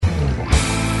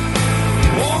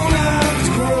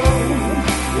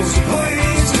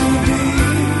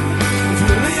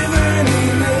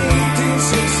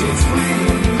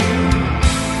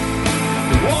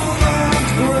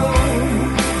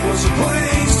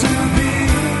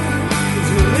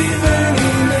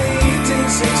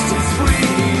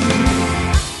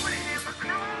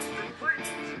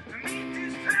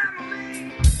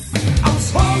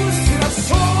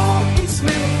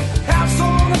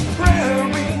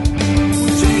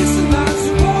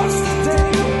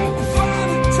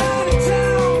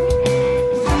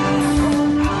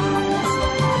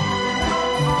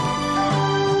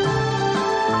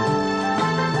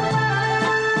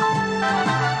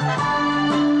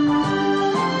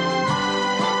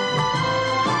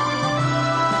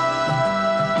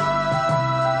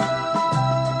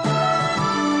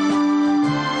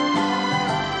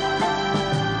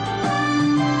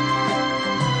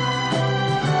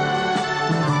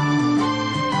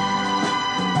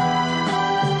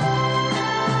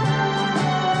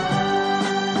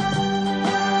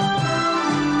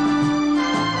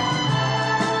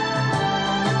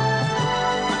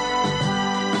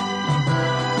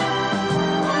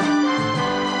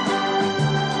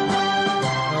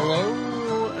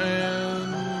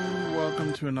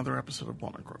another episode of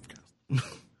Walnut Grove Cast.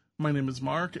 My name is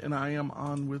Mark, and I am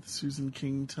on with Susan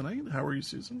King tonight. How are you,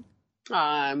 Susan?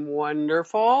 I'm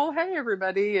wonderful. Hey,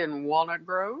 everybody in Walnut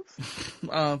Grove.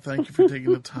 Thank you for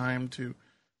taking the time to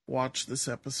watch this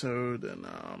episode. And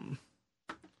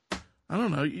I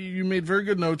don't know, you made very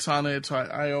good notes on it, so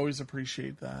I always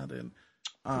appreciate that. And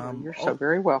you're so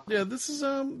very welcome. Yeah, this is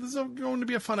going to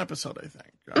be a fun episode, I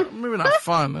think. Maybe not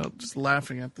fun, just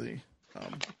laughing at this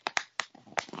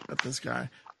guy.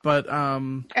 But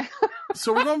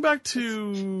so we're going back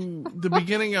to the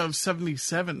beginning of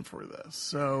 77 for this.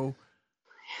 So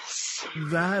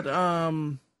that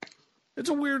it's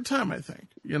a weird time, I think.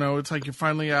 You know, it's like you're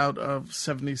finally out of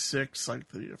 76,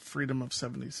 like the freedom of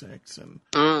 76, and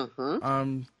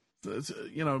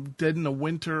you know, dead in the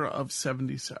winter of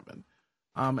 77.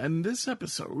 And this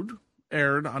episode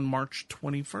aired on March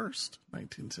 21st,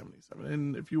 1977.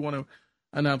 And if you want to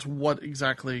announce what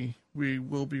exactly we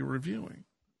will be reviewing.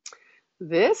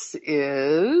 This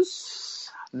is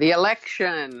The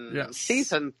Election, yes.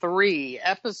 Season 3,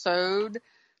 Episode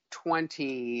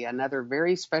 20, another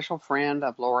very special friend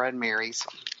of Laura and Mary's.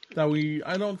 That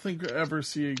I don't think ever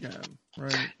see again,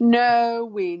 right? No,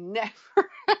 we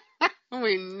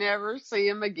never see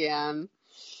him again.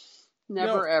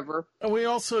 Never, ever. And we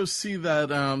also see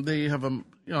that they have a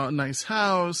nice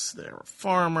house. They're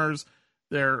farmers.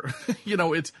 They're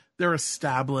they're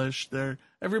established.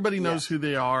 Everybody knows who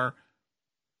they are.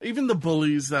 Even the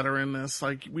bullies that are in this,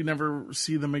 like, we never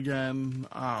see them again.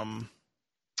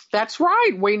 That's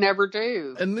right. We never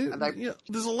do. And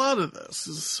there's a lot of this.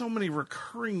 There's so many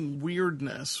recurring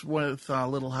weirdness with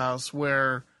Little House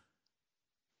where,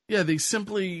 they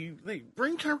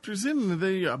bring characters in and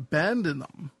they abandon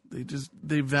them.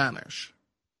 They vanish.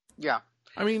 Yeah.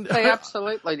 I mean, they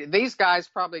absolutely do. These guys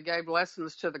probably gave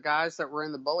lessons to the guys that were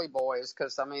in the Bully Boys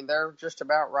because, I mean, they're just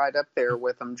about right up there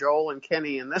with them, Joel and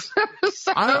Kenny in this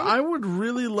episode. I would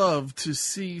really love to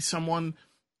see someone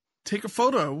take a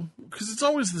photo, because it's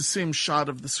always the same shot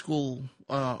of the school,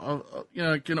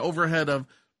 like an overhead of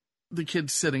the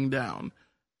kids sitting down.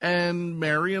 And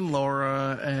Mary and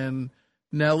Laura and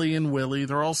Nellie and Willie,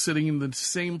 they're all sitting in the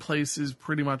same places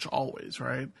pretty much always,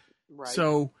 right? Right.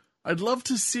 So I'd love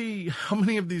to see how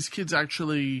many of these kids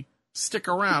actually stick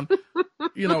around.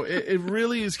 It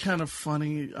really is kind of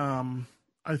funny,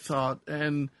 I thought.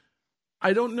 And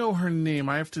I don't know her name.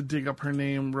 I have to dig up her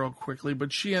name real quickly.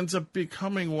 But she ends up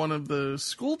becoming one of the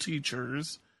school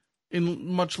teachers in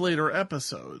much later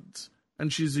episodes.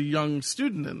 And she's a young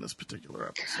student in this particular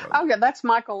episode. Oh, yeah, that's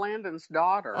Michael Landon's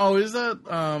daughter. Oh, is that?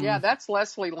 Yeah, that's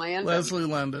Leslie Landon. Leslie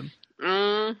Landon.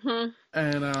 Mm-hmm.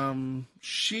 And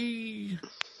she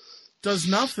does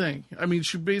nothing. I mean,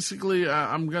 she basically,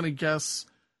 I'm going to guess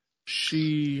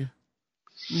she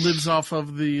lives off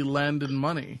of the Landon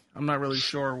money. I'm not really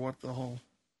sure what the whole...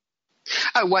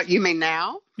 Oh, what, you mean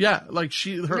now? Yeah, like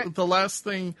the last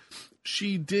thing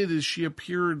she did is she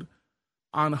appeared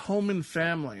on Home and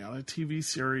Family on a TV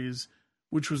series,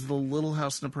 which was the Little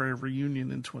House on the Prairie reunion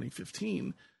in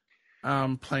 2015,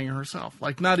 playing herself.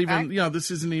 Like, not even, this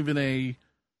isn't even a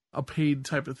paid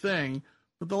type of thing.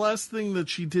 But the last thing that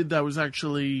she did that was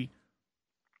actually,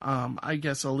 I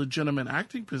guess, a legitimate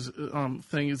acting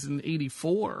thing is in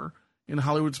 '84 in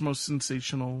Hollywood's Most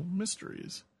Sensational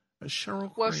Mysteries as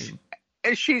Cheryl Crane.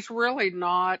 She's really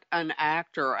not an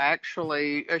actor.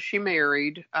 Actually, she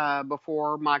married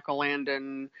before Michael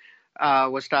Landon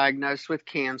was diagnosed with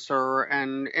cancer,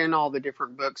 and in all the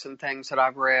different books and things that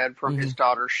I've read from his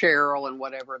daughter Cheryl and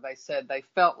whatever, they said they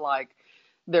felt like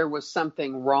there was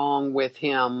something wrong with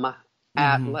him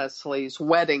at Leslie's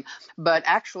wedding. But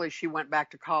actually, she went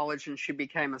back to college and she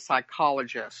became a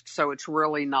psychologist. So it's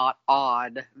really not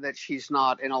odd that she's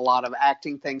not in a lot of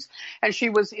acting things. And she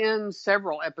was in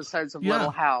seveul episodes of Little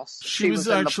House. She was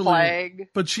actually, in The Plague.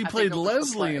 But she played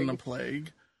Leslie in The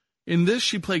Plague. In this,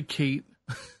 she played Kate.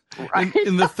 Right.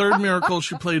 In The Third Miracle,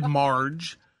 she played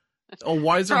Marge. A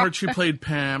Wiser Heart, she played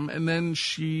Pam, and then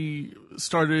she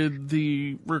started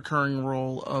the recurring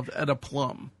role of Etta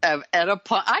Plum. Etta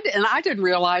Plum. I didn't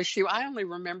realize I only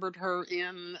remembered her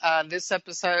in this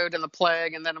episode in The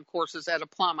Plague, and then, of course, as Etta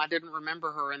Plum. I didn't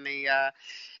remember her in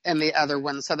the other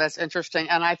one, so that's interesting.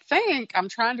 And I think, I'm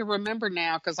trying to remember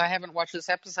now, because I haven't watched this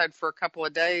episode for a couple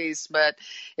of days, but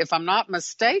if I'm not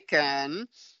mistaken,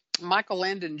 Michael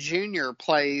Landon Jr.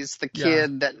 plays the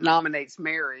kid that nominates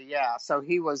Mary. Yeah, so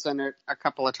he was in it a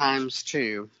couple of times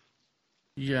too.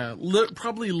 Yeah,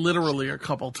 probably literally a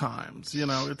couple times.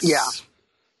 It's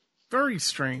very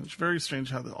strange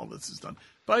how all this is done.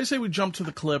 But I say we jump to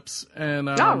the clips, and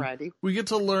alrighty. We get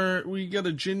to learn. We get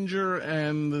a Ginger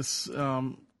and this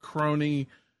crony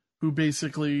who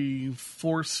basically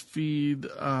force feed.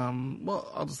 Well,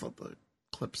 I'll just let the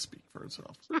clip speak for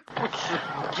itself.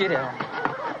 Get him.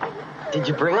 Did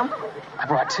you bring him? I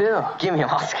brought 2. Give me him.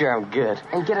 I'll scare him good.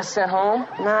 And get us sent home?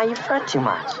 Nah, you fret too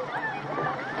much.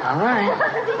 All right.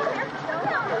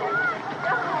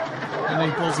 And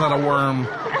he pulls out a worm.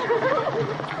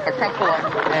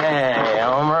 Hey,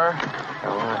 Elmer.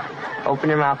 Open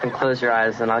your mouth and close your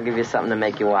eyes, and I'll give you something to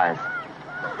make you wise.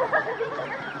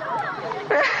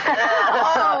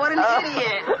 Oh, what an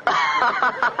idiot.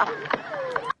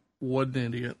 What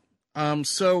an idiot.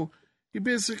 So he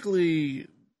basically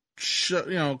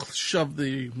shoved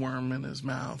the worm in his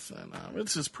mouth, and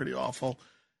it's just pretty awful.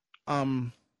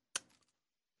 Elmer,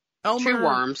 2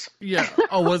 worms. Yeah.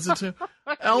 Oh, was it 2?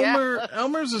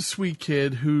 Elmer's a sweet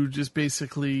kid who just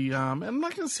basically, I'm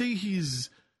not going to say he's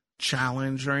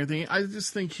challenged or anything. I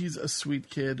just think he's a sweet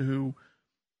kid who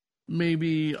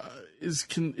maybe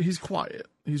he's quiet.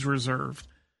 He's reserved.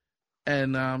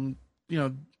 And,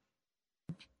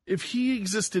 if he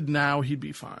existed now, he'd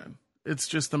be fine. It's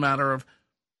just a matter of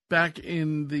back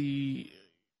in the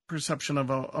perception of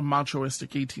a machoistic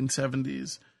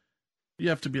 1870s, you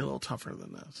have to be a little tougher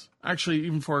than this. Actually,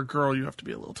 even for a girl, you have to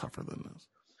be a little tougher than this.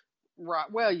 Right.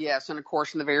 Well, yes. And of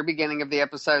course, in the very beginning of the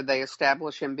episode, they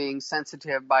establish him being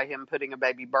sensitive by him putting a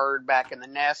baby bird back in the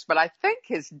nest. But I think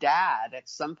his dad at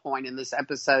some point in this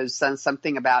episode said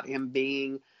something about him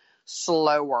being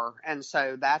slower. And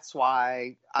so that's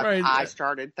why I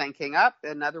started thinking up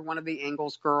another one of the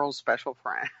Ingalls girls' special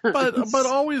friends. But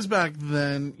always back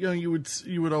then, you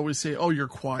would always say, "Oh, you're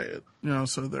quiet,"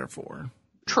 so therefore.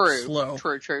 True. Slow.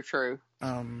 True.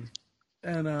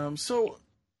 So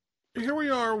here we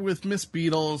are with Miss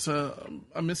Beadle's a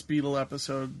Miss Beadle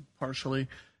episode partially,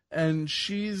 and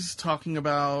she's talking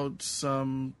about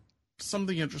something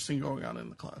interesting going on in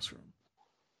the classroom.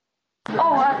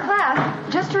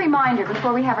 Class, just a reminder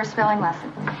before we have our spelling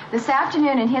lesson. This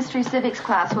afternoon in History Civics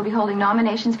class, we'll be holding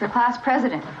nominations for class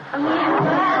president.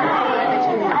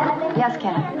 Yes,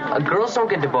 Kenneth? Girls don't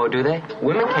get to vote, do they?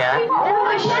 Women can.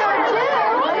 We sure do.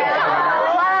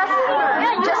 Class,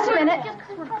 just a minute.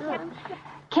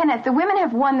 Kenneth, the women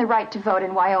have won the right to vote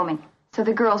in Wyoming, so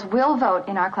the girls will vote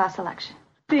in our class election.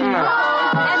 And we'll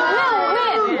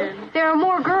win. There are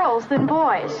more girls than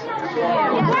boys.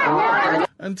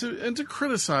 And to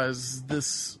criticize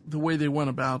the way they went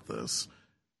about this,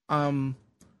 there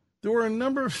were a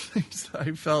number of things that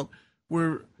I felt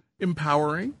were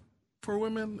empowering for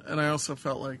women, and I also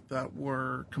felt like that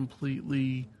were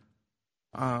completely,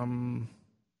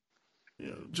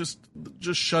 just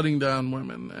shutting down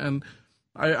women. And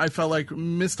I felt like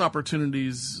missed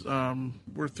opportunities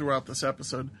were throughout this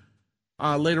episode.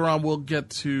 Later on, we'll get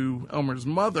to Elmer's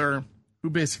mother, who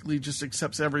basically just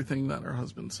accepts everything that her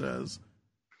husband says.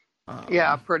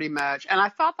 Yeah, pretty much. And I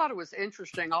thought it was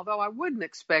interesting, although I wouldn't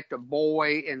expect a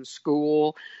boy in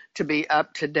school to be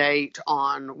up to date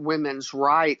on women's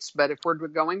rights. But if we're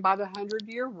going by the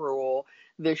 100-year rule,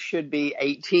 this should be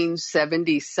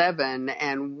 1877.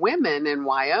 And women in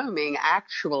Wyoming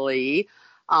actually,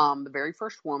 the very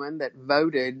first woman that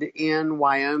voted in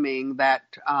Wyoming, that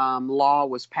law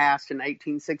was passed in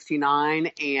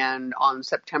 1869. And on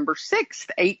September 6th,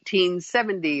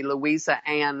 1870, Louisa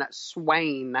Ann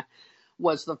Swain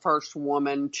was the first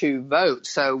woman to vote.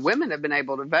 So women have been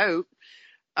able to vote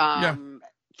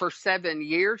for 7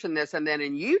 years in this. And then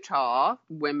in Utah,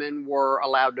 women were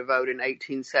allowed to vote in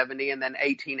 1870, and then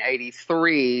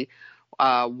 1883,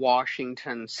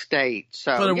 Washington State.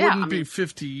 So, but it wouldn't be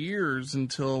 50 years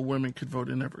until women could vote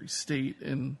in every state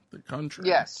in the country.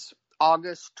 Yes.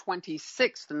 August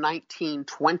 26th,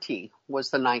 1920 was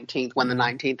the 19th when the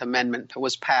 19th Amendment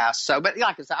was passed. So, but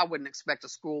like I said, I wouldn't expect a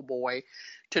schoolboy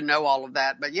to know all of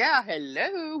that. But yeah,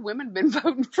 hello, women have been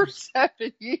voting for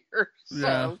 7 years.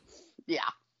 So, yeah.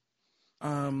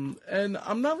 And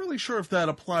I'm not really sure if that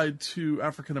applied to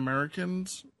African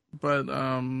Americans, but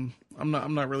I'm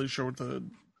not really sure what the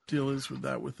deal is with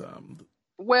that.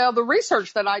 Well, the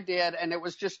research that I did, and it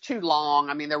was just too long.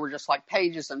 I mean, there were just like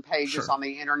pages and pages on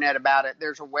the internet about it.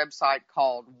 There's a website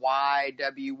called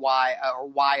YWYO,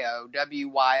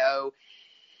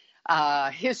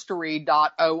 history.org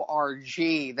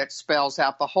that spells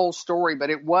out the whole story,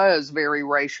 but it was very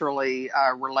racially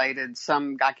related.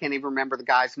 I can't even remember the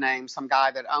guy's name, some guy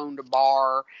that owned a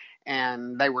bar.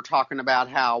 And they were talking about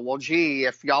how, well, gee,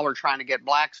 if y'all are trying to get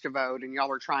blacks to vote and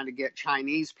y'all are trying to get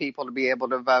Chinese people to be able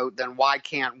to vote, then why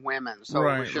can't women? So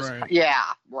it was just, yeah,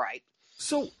 right.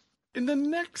 So in the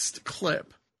next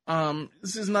clip,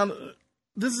 this is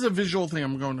a visual thing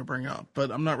I'm going to bring up, but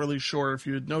I'm not really sure if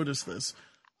you had noticed this.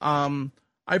 I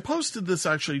I posted this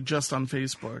actually just on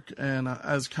Facebook and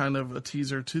as kind of a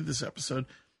teaser to this episode,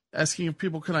 asking if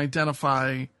people can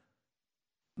identify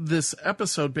this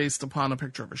episode based upon a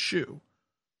picture of a shoe.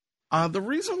 The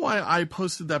reason why I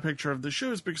posted that picture of the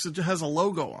shoe is because it has a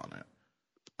logo on it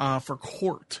for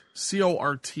Cort,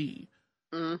 C-O-R-T.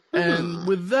 Mm-hmm. And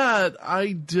with that,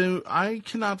 I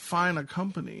cannot find a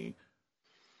company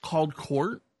called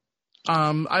Cort.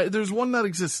 There's one that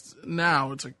exists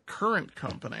now. It's a current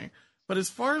company. But as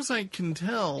far as I can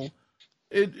tell,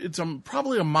 it's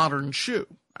probably a modern shoe,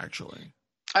 actually.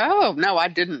 Oh, no, I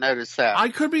didn't notice that. I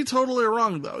could be totally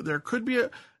wrong, though. There could be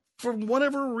for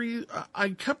whatever reason, I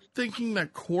kept thinking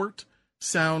that Cort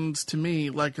sounds to me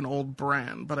like an old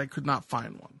brand, but I could not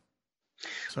find one.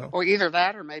 So, or either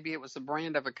that, or maybe it was a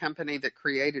brand of a company that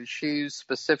created shoes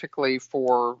specifically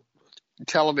for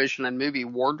television and movie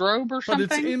wardrobe or something.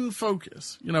 But it's in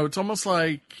focus. It's almost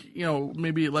like,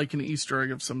 maybe like an Easter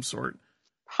egg of some sort.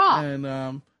 Huh.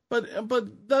 And,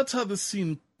 but that's how the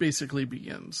scene basically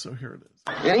begins. So here it is.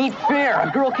 It ain't fair.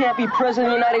 A girl can't be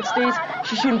president of the United States.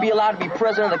 She shouldn't be allowed to be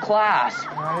president of the class.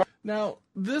 Now,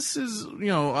 this is,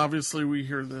 obviously we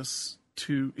hear this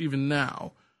too, even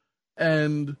now.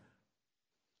 And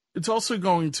it's also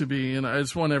going to be, and I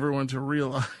just want everyone to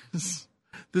realize,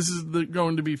 this is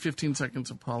going to be 15 seconds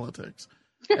of politics.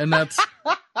 And it's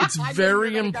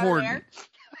very important.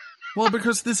 Well,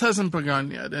 because this hasn't begun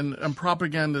yet, and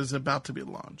propaganda is about to be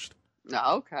launched.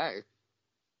 Okay.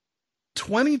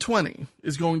 2020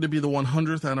 is going to be the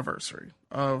 100th anniversary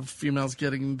of females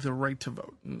getting the right to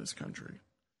vote in this country.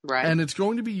 Right. And it's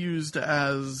going to be used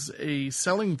as a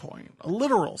selling point, a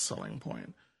literal selling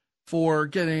point, for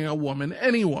getting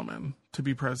any woman, to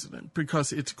be president,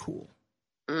 because it's cool.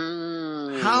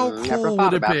 How cool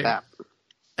would it be? That.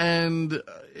 And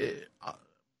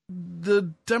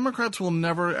the Democrats will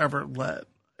never, ever let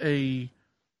an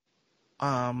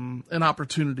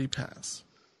opportunity pass.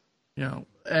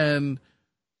 And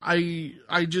I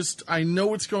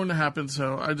know it's going to happen,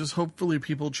 so I just hopefully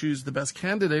people choose the best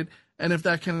candidate, and if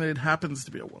that candidate happens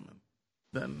to be a woman,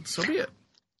 then so be it.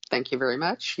 Thank you very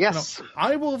much. Yes.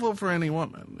 I will vote for any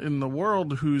woman in the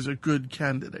world who's a good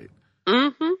candidate.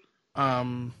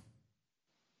 Mm-hmm.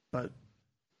 But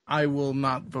I will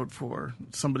not vote for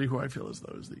somebody who I feel as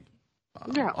though is the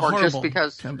or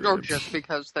just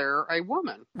because they're a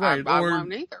woman. Right. I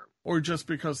won't either. Or just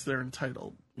because they're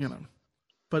entitled,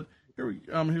 But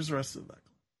here's the rest of that.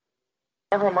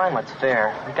 Never mind what's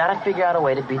fair. We gotta figure out a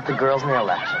way to beat the girls in the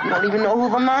election. We don't even know who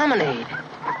they'll nominate.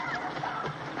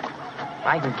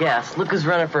 I can guess. Look who's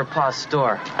running for Pa's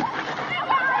store.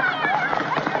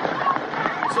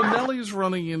 So Nellie's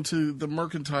running into the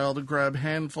mercantile to grab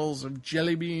handfuls of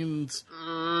jelly beans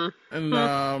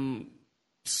and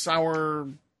sour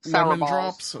lemon balls.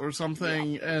 drops or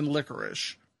something, and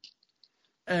licorice.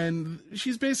 And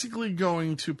she's basically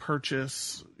going to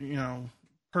purchase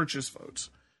votes,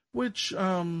 which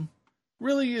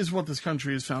really is what this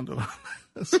country is founded on.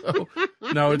 So,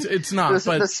 no, it's not.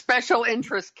 The special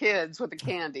interest kids with the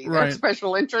candy. Right. Their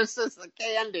special interest is the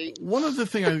candy. One of the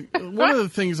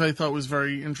things I thought was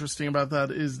very interesting about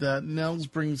that is that Nels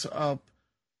brings up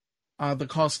the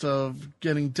cost of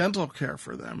getting dental care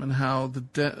for them, and how the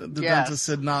dentist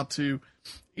said not to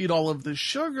eat all of the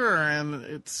sugar, and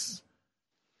it's,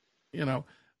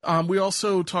 we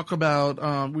also talk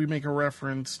about, we make a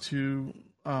reference to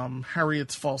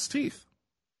Harriet's false teeth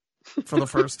for the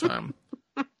first time.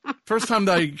 First time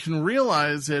that I can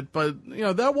realize it, but,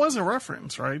 that was a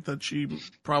reference, right? That she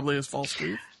probably has false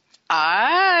teeth.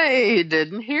 I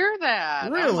didn't hear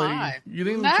that. Really? Oh, You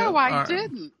didn't? No, I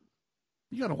didn't.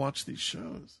 You got to watch these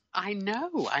shows. I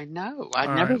know. I never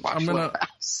watched Little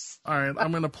House. All right,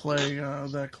 I'm going to play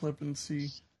that clip and see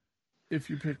if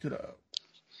you picked it up.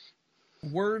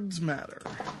 Words matter.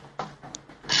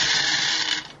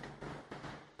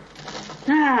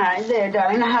 Hi there,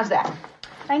 darling. Now, how's that?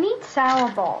 I need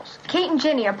sour balls. Kate and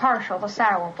Jenny are partial to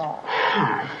sour balls.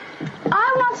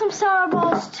 I want some sour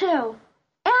balls, too.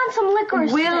 And some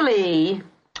licorice. Willie,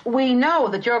 we know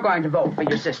that you're going to vote for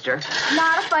your sister.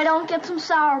 Not if I don't get some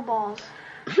sour balls.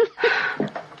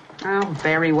 Oh,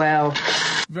 very well.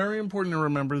 Very important to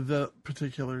remember that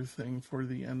particular thing for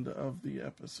the end of the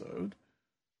episode.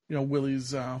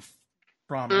 Willie's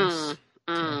promise.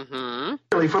 Mm-hmm.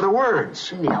 Really, for the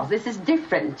words. No, this is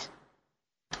different.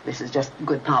 This is just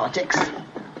good politics.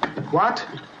 What?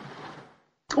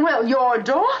 Well, your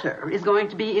daughter is going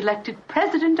to be elected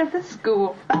president of the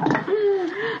school.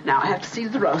 Now I have to see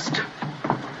the roast. Let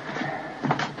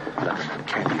them have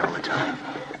candy all the time.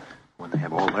 When they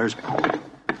have all theirs,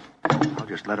 I'll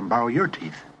just let them borrow your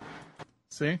teeth.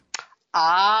 See?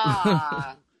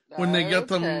 Ah. When they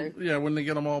get Okay. them, when they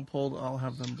get them all pulled, I'll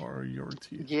have them borrow your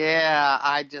teeth. Yeah,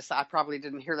 I probably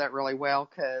didn't hear that really well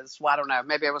because, well, I don't know.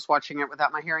 Maybe I was watching it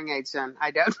without my hearing aids in.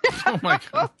 I don't know. Oh my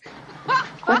God.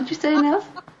 What did you say, Nels?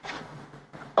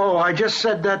 Oh, I just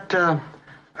said that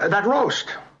roast.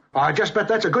 I just bet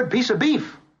that's a good piece of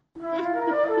beef.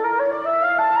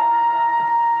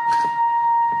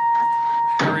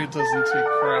 Harriet doesn't take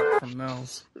crap from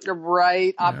Nels.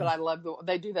 Right. But I love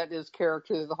they do that to his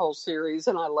character the whole series,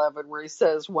 and I love it where he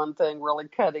says one thing really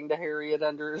cutting to Harriet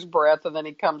under his breath, and then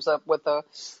he comes up with a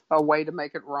way to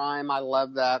make it rhyme. I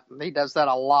love that. He does that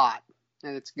a lot,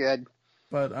 and it's good.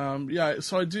 But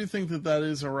so I do think that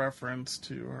is a reference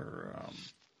to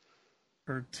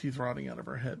her teeth rotting out of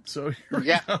her head. So here we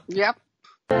go. Yep.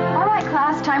 All right,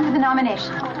 class, time for the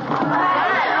nomination.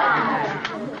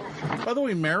 By the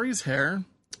way, Mary's hair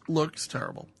looks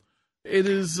terrible. It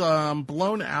is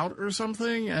blown out or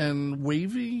something and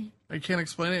wavy. I can't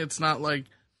explain it. It's not like,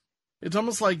 it's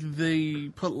almost like they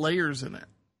put layers in it.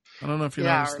 I don't know if you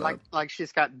noticed that. Like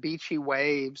she's got beachy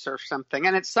waves or something.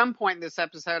 And at some point in this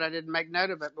episode, I didn't make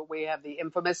note of it, but we have the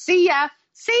infamous "see ya."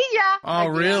 Oh,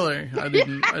 again. Really? I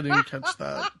didn't catch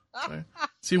that.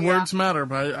 See, words matter,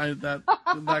 but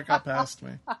that got past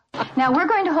me. Now, we're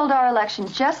going to hold our election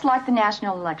just like the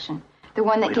national election, the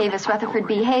one that gave us Rutherford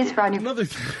B. Hayes for our new... Another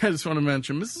thing I just want to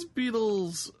mention, Ms.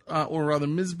 Beadle's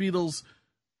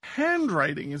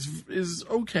handwriting is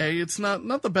okay. It's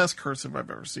not the best cursive I've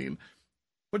ever seen,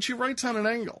 but she writes on an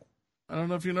angle. I don't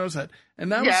know if you noticed that.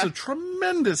 And that was a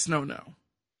tremendous no-no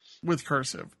with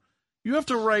cursive. You have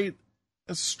to write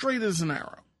as straight as an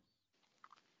arrow.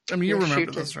 I mean, you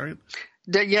remember this, right?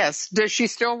 Yes. Does she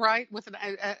still write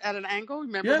at an angle?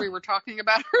 Remember we were talking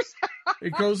about her?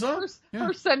 It goes up.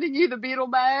 Her sending you the Beetle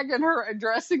bag and her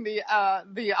addressing the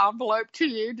envelope to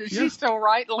you. Does she still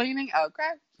write leaning?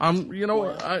 Okay.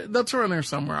 That's around there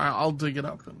somewhere. I'll dig it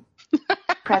up.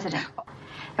 President.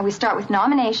 And we start with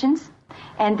nominations,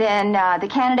 and then the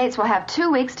candidates will have 2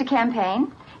 weeks to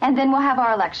campaign, and then we'll have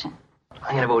our election.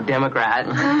 I'm going to vote Democrat.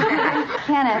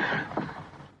 Kenneth,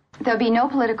 there'll be no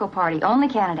political party, only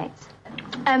candidates.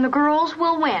 And the girls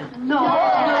will win. No.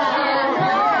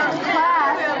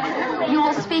 Class, you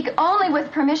will speak only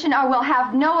with permission or we'll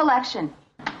have no election.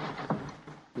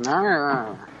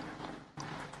 No.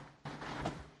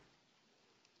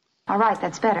 All right,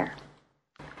 that's better.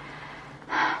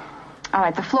 All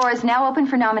right, the floor is now open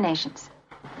for nominations.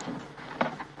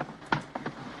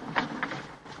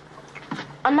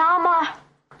 Nama.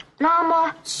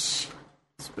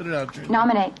 Spit it out, Junior.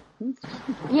 Nominate.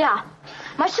 Yeah.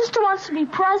 My sister wants to be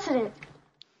president.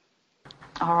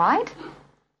 All right.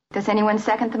 Does anyone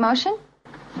second the motion?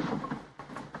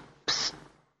 Psst.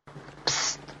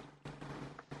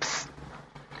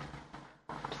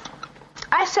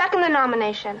 I second the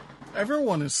nomination.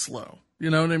 Everyone is slow. You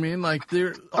know what I mean? Like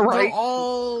they're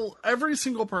all, every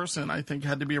single person I think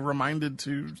had to be reminded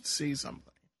to say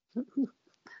something.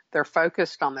 They're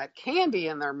focused on that candy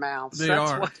in their mouths. They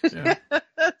That's are. what it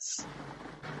is.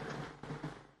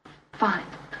 Fine.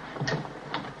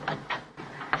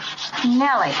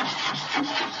 Nellie.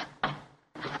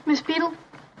 Miss Beadle?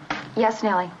 Yes,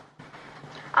 Nellie.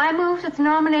 I move that the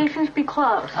nominations be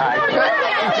closed.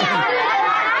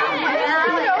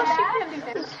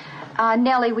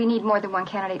 Nellie, we need more than one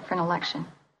candidate for an election.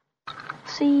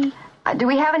 See? Do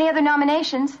we have any other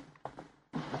nominations?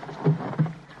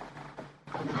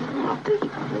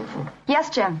 Yes,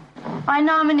 Jim. I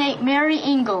nominate Mary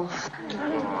Ingalls.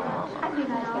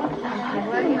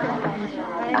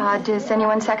 Does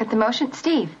anyone second the motion?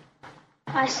 Steve.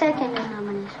 I second the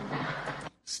nomination.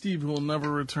 Steve will never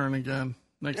return again.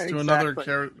 Next to another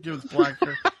character with black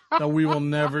hair that we will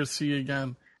never see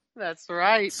again. That's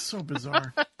right. It's so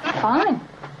bizarre. Fine.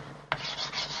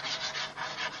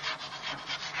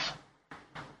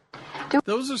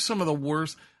 Those are some of the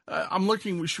worst. I'm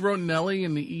looking. She wrote Nellie,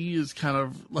 and the E is kind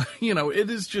of like, it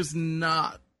is just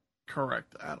not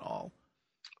correct at all.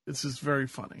 It's just very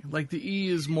funny. Like the E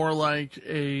is more like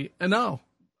an O,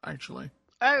 actually.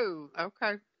 Oh,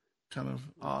 okay. Kind of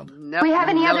odd. Do we have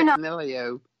any other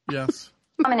Yes.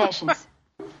 nominations?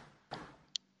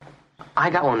 I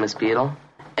got one, Miss Beadle.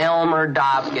 Elmer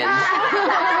Dobkins.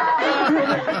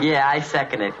 Yeah, I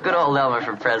second it. Good old Elmer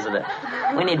for president.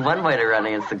 We need one boy to run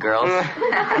against the girls.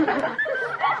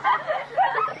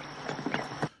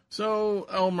 So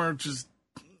Elmer just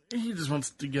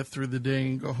wants to get through the day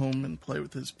and go home and play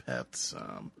with his pets.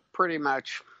 Pretty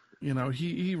much.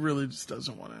 He really just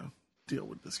doesn't want to deal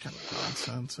with this kind of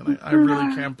nonsense, and I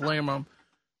really can't blame him.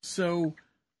 So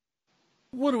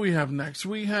what do we have next?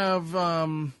 We have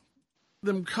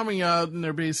them coming out, and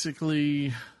they're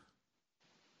basically...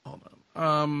 Hold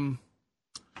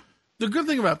The good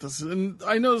thing about this, and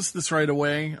I noticed this right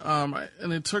away,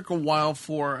 and it took a while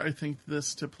for, I think,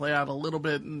 this to play out a little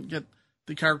bit and get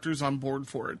the characters on board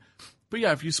for it. But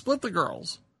yeah, if you split the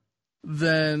girls,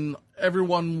 then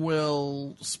everyone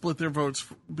will split their votes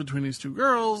between these two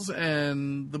girls,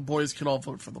 and the boys can all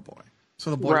vote for the boy. So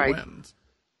the boy wins.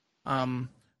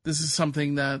 This is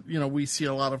something that, we see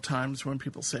a lot of times when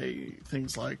people say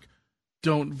things like,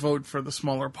 don't vote for the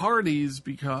smaller parties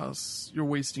because you're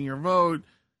wasting your vote.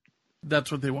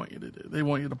 That's what they want you to do. They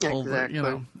want you to pull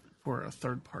for a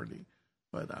third party.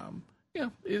 But,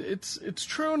 it's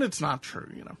true and it's not true,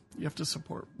 You have to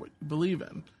support what you believe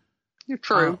in. You're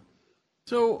true.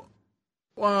 So,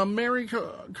 Pa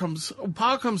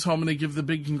comes home and they give the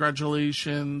big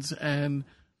congratulations, and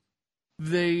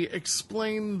they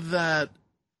explain that,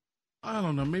 I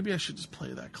don't know, maybe I should just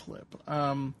play that clip.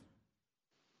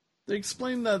 They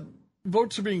explain that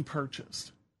votes are being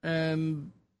purchased,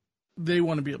 and they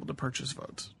want to be able to purchase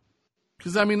votes.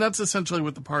 Because, that's essentially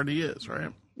what the party is,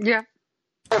 right? Yeah.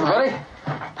 Hey, everybody.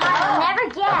 I'll never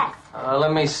guess.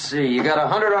 Let me see. You got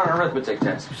 100 on an arithmetic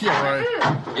test. Yeah, right.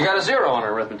 You got a 0 on an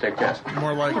arithmetic test.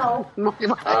 More like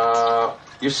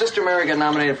your sister Mary got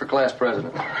nominated for class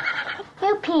president.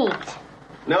 Who Pete?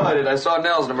 No, I did. I saw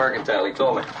Nels in the mercantile. He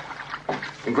told me.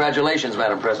 Congratulations,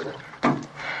 Madam President.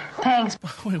 Thanks.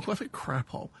 Wait, what a crap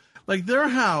hole. Like, their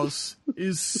house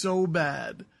is so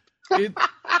bad.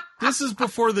 This is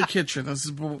before the kitchen. This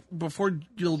is before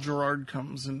Gil Gerard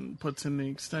comes and puts in the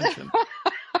extension.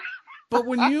 But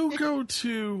when you go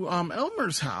to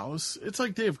Elmer's house, it's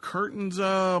like they have curtains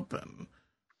up, and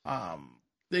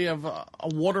they have a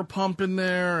water pump in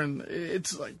there, and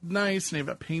it's like nice, and they have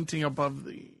a painting above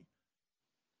the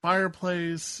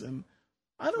fireplace, and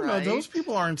I don't know, those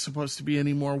people aren't supposed to be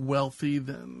any more wealthy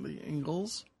than the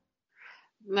Ingalls.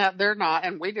 No, they're not,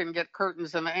 and we didn't get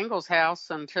curtains in the Ingalls house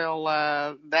until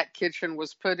that kitchen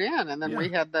was put in, and then we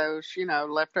had those,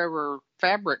 leftover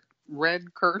fabric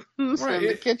red curtains in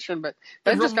the kitchen, but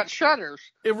they just got shutters.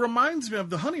 It reminds me of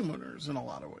the Honeymooners in a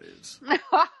lot of ways.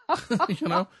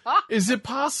 Is it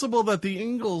possible that the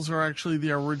Ingalls are actually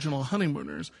the original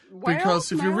Honeymooners?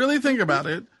 Because if you really think about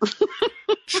it,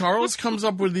 Charles comes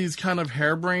up with these kind of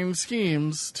harebrained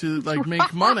schemes to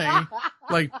make money,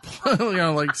 like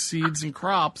seeds and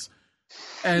crops,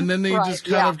 and then they just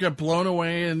kind of get blown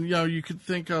away. And you could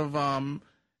think of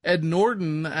Ed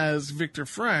Norton as Victor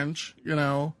French,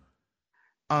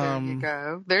 There you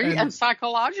go. And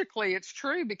psychologically, it's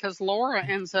true because Laura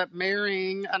ends up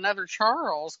marrying another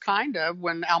Charles, kind of,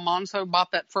 when Almanzo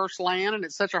bought that first land, and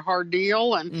it's such a hard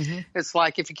deal. And it's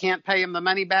like, if you can't pay him the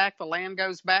money back, the land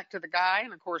goes back to the guy.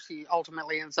 And of course, he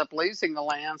ultimately ends up losing the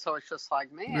land. So it's just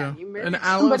like, man, you married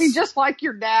somebody just like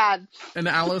your dad. And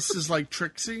Alice is like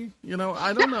Trixie.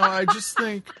 I don't know. I just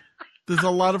think there's a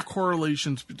lot of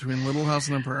correlations between Little House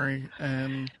on the Prairie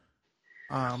and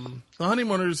the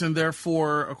Honeymooners, and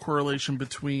therefore a correlation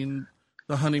between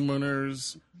the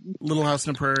Honeymooners, Little House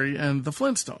on the Prairie, and the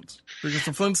Flintstones, because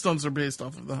the Flintstones are based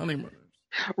off of the Honeymooners.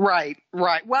 Right.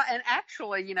 Well, and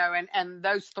actually, and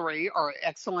those three are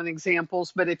excellent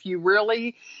examples, but if you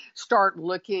really start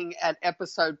looking at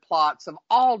episode plots of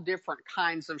all different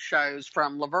kinds of shows,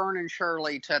 from Laverne and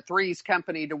Shirley to Three's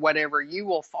Company to whatever,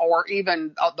 or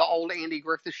even the old Andy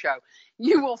Griffith Show,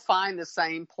 you will find the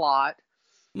same plot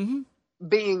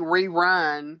being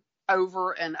rerun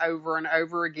over and over and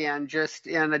over again, just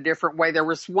in a different way. There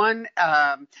was one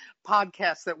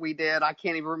podcast that we did, I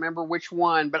can't even remember which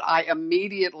one, but I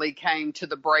immediately came to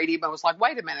the Brady Bunch. I was like,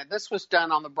 wait a minute, this was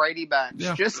done on the Brady Bunch.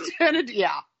 Just in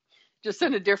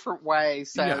a different way.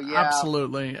 So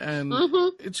absolutely. And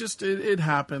it just it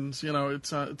happens.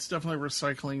 It's definitely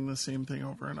recycling the same thing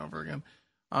over and over again.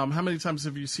 How many times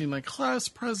have you seen Class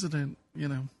President? I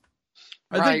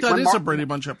think that is a Brady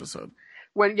Bunch episode.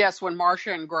 When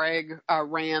Marcia and Greg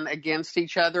ran against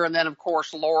each other, and then of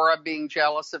course Laura being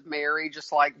jealous of Mary,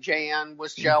 just like Jan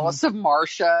was jealous of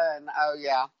Marcia, and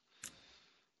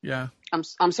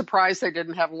I'm surprised they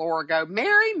didn't have Laura go,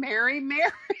 Mary, Mary,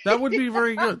 Mary. That would be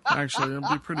very good, actually. It'd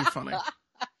be pretty funny.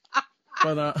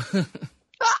 But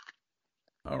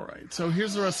all right. So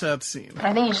here's the rest of that scene.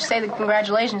 I think you should say the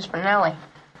congratulations for Nellie.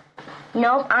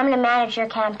 Nope, I'm gonna manage your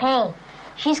campaign.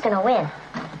 She's gonna win.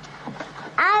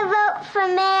 I vote for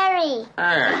Mary.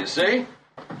 There, you see?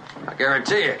 I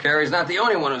guarantee you, Carrie's not the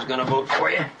only one who's going to vote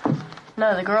for you.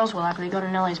 No, the girls will after they go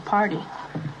to Nellie's party.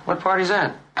 What party's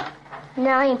that?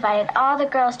 Nellie invited all the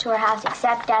girls to her house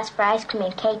except us for ice cream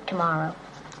and cake tomorrow.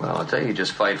 Well, I'll tell you,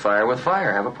 just fight fire with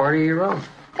fire. Have a party of your own.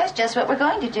 That's just what we're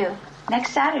going to do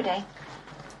next Saturday.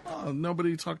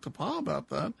 Nobody talked to Pa about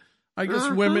that. I guess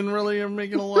women really are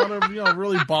making a lot of,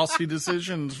 really bossy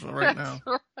decisions right now.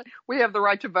 Right. We have the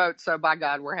right to vote, so by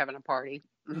God, we're having a party.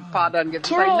 Pa doesn't get to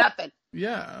say nothing.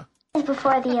 Yeah.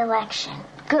 Before the election.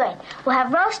 Good. We'll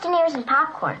have roast and ears and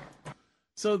popcorn.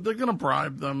 So they're going to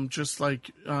bribe them just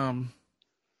like,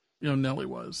 Nellie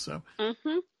was. So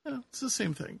it's the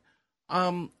same thing.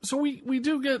 So we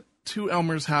do get to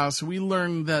Elmer's house. We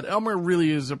learn that Elmer really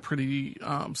is a pretty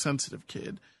sensitive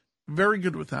kid. Very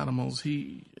good with animals.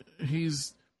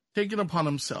 He's taken upon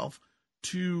himself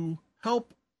to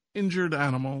help injured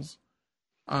animals.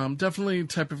 Definitely the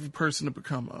type of person to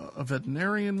become a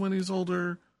veterinarian when he's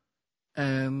older.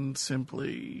 And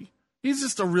simply, he's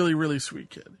just a really, really sweet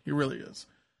kid. He really is.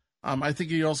 I think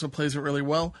he also plays it really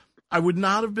well. I would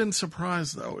not have been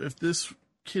surprised, though, if this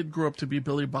kid grew up to be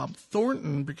Billy Bob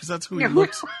Thornton, because that's who he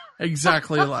looks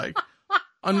exactly like.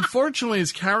 Unfortunately,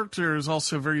 his character is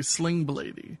also very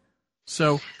sling-bladey.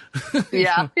 So,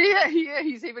 yeah,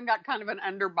 he's even got kind of an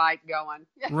underbite going.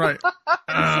 Right.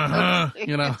 I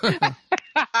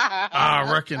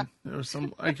reckon there was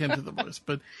some. I can't do the voice,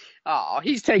 but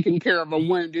he's taking care of a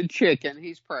wounded chicken.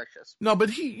 He's precious. No,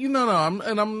 but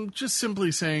I'm just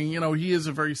simply saying, he is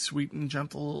a very sweet and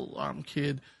gentle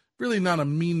kid. Really not a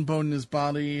mean bone in his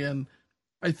body, and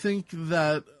I think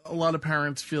that a lot of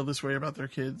parents feel this way about their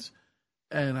kids,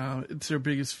 and it's their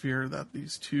biggest fear that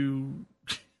these two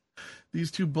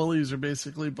bullies are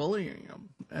basically bullying them,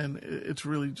 and it's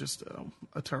really just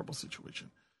a terrible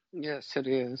situation. Yes, it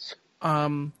is.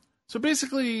 So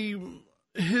basically,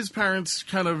 his parents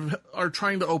kind of are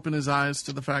trying to open his eyes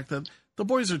to the fact that the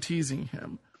boys are teasing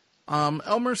him.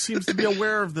 Elmer seems to be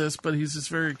aware of this, but he's just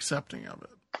very accepting of it.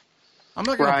 I'm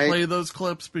not going to play those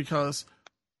clips because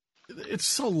it's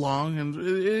so long and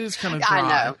it is kind of dry.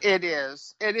 I know, it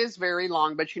is. It is very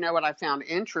long, but you know what I found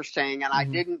interesting, and I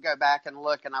didn't go back and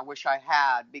look, and I wish I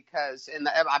had, because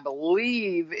I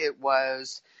believe it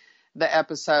was the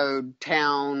episode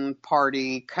Town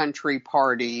Party, Country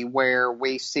Party, where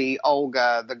we see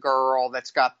Olga, the girl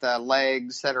that's got the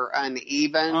legs that are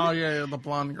uneven. Oh, yeah, the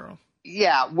blonde girl.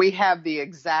 Yeah, we have the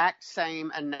exact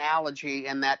same analogy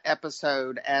in that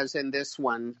episode as in this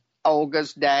one.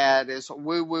 Olga's dad is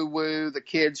woo, woo, woo. The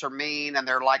kids are mean, and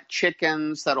they're like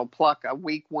chickens that'll pluck a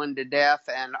weak one to death.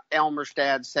 And Elmer's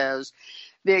dad says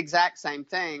the exact same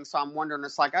thing. So I'm wondering,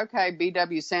 it's like, okay,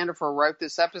 B.W. Sandifer wrote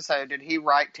this episode. Did he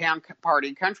write Town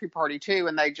Party, Country Party too?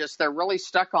 And they're really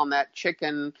stuck on that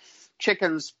chickens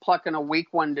plucking a weak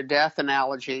one to death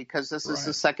analogy, because this is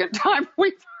the second time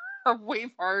we've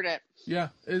heard it. Yeah,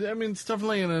 it's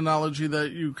definitely an analogy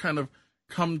that you kind of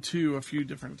come to a few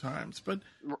different times, but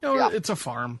it's a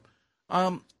farm.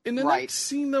 In the next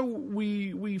scene, though,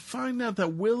 we find out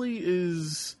that Willie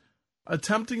is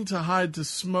attempting to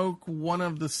smoke one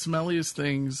of the smelliest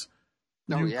things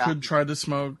you could try to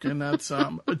smoke, and that's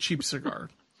a cheap cigar.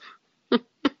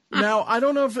 Now, I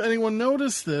don't know if anyone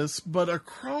noticed this, but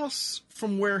across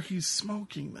from where he's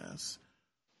smoking this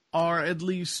are at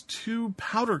least 2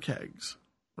 powder kegs,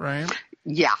 right?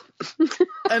 Yeah.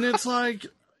 And it's like,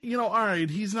 all right,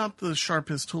 he's not the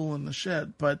sharpest tool in the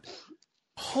shed, but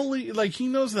he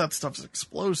knows that stuff's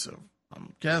explosive,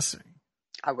 I'm guessing.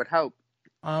 I would hope.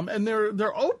 And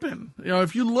they're open.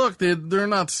 If you look, they're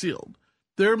not sealed.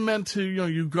 They're meant to,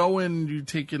 you go in and you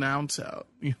take an ounce out,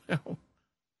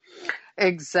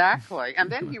 Exactly.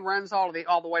 And then he runs all the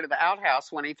way to the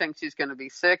outhouse when he thinks he's going to be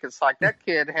sick. It's like, that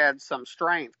kid had some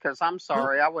strength, because I'm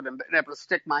sorry, I wouldn't have been able to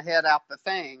stick my head out the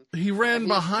thing. He ran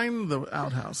behind the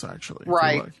outhouse, actually.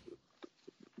 Right.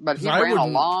 But he ran a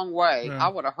long way. Yeah. I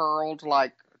would have hurled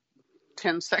like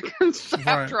 10 seconds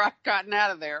after I'd gotten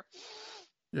out of there.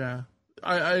 Yeah.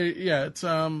 It's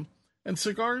and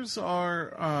cigars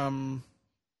are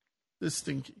this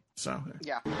stinky. So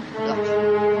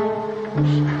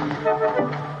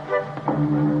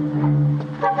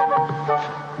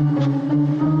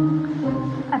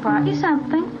I brought you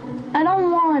something. I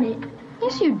don't want it.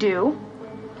 Yes, you do.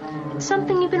 It's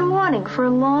something you've been wanting for a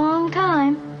long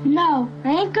time. No,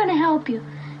 I ain't gonna help you.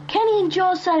 Kenny and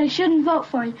Joel said I shouldn't vote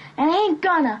for you, and I ain't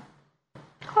gonna.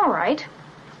 All right.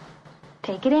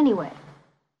 Take it anyway.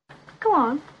 Go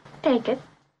on, take it.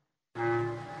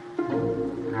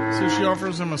 So she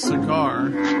offers him a cigar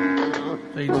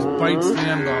that he just bites the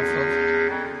end off of.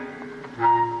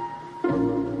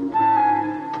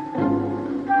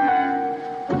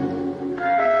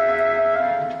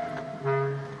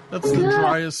 That's the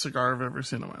driest cigar I've ever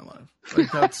seen in my life.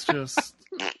 That's just...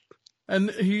 And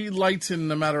he lights it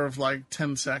in a matter of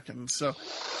 10 seconds. So,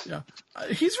 yeah.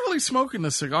 He's really smoking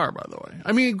the cigar, by the way.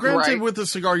 Granted, with the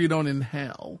cigar you don't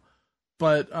inhale.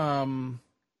 But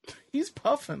he's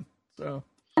puffing, so...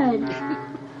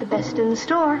 The best in the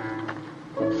store.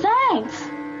 Thanks.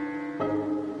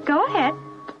 Go ahead.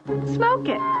 Smoke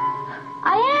it.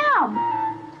 I am.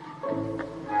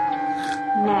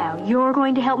 Now, you're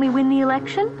going to help me win the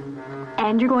election,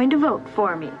 and you're going to vote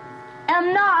for me.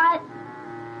 I'm not.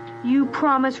 You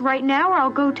promise right now, or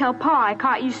I'll go tell Pa I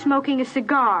caught you smoking a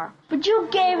cigar. But you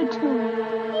gave it to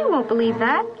me. You won't believe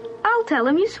that. I'll tell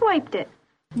him you swiped it.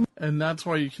 And that's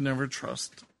why you can never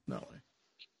trust Nellie.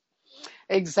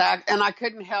 And I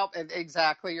couldn't help it.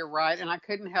 Exactly, you're right. And I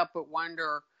couldn't help but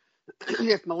wonder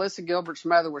if Melissa Gilbert's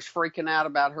mother was freaking out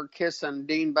about her kissing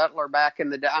Dean Butler back in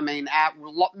the day. I mean,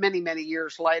 many, many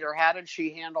years later, how did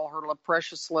she handle her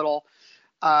precious little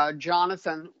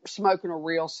Jonathan smoking a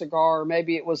real cigar?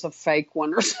 Maybe it was a fake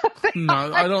one or something. No,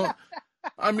 I don't.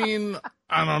 I mean,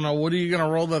 I don't know. What are you going to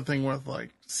roll that thing with?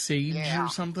 Like sage or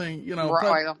something? You know,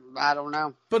 right, I don't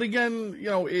know. But again, you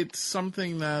know, it's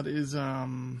something that is,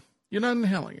 you're not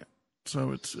inhaling it.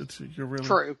 So you're really.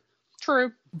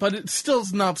 True. But it still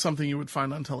is not something you would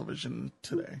find on television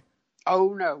today.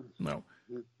 Oh, no. No.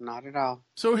 Not at all.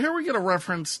 So here we get a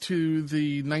reference to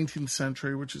the 19th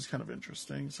century, which is kind of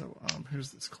interesting. So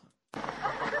here's this clip.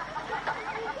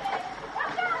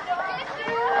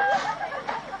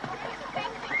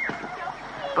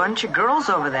 Bunch of girls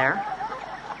over there.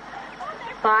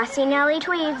 Bossy Nellie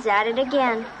Tweed's at it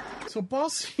again. So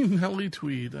Bossy Nellie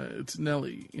Tweed, it's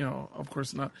Nellie, you know, of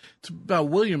course not. It's about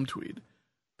William Tweed,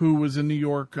 who was a New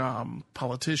York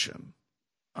politician.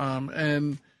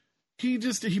 And he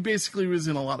basically was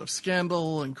in a lot of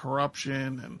scandal and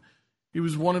corruption, and he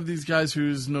was one of these guys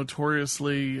who's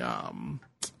notoriously there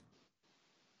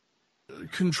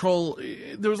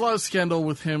was a lot of scandal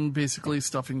with him basically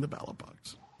stuffing the ballot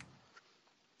box.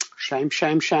 Shame.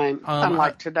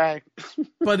 Unlike today.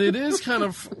 But it is kind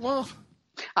of, well,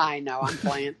 I know, I'm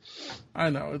playing. I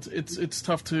know, it's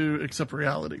tough to accept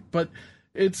reality, but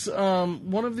it's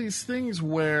one of these things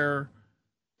where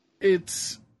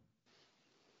it's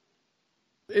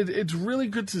really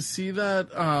good to see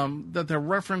that that they're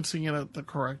referencing it at the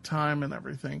correct time and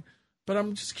everything. But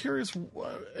I'm just curious,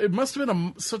 it must have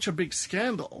been such a big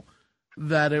scandal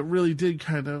that it really did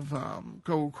kind of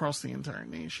go across the entire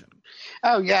nation.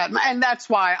 Oh, yeah. And that's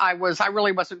why I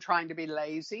really wasn't trying to be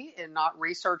lazy in not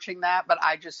researching that, but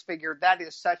I just figured that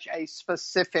is such a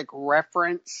specific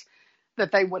reference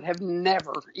that they would have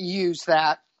never used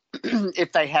that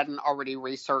if they hadn't already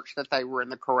researched that they were in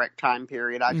the correct time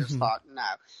period. I just thought, no,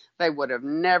 they would have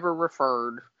never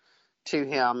referred to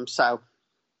him. So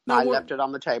I left it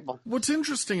on the table. What's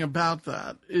interesting about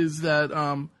that is that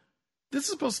this is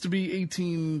supposed to be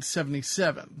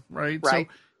 1877, right? Right.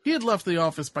 So he had left the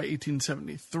office by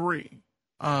 1873,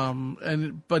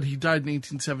 but he died in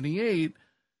 1878.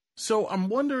 So I'm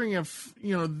wondering if,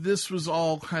 you know, this was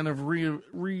all kind of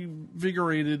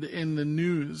revigorated in the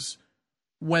news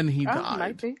when he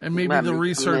died. Maybe. And maybe the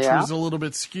research was a little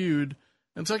bit skewed.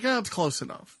 And it's like, it's close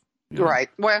enough. You know? Right.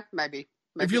 Well, maybe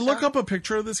If you look up a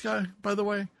picture of this guy, by the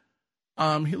way,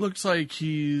 he looks like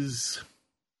he's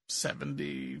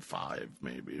 75,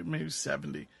 maybe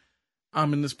 70,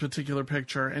 in this particular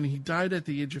picture, and he died at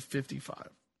the age of 55.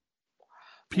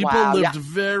 People lived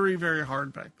very, very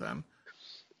hard back then.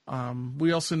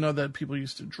 We also know that people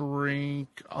used to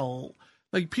drink.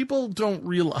 People don't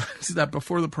realize that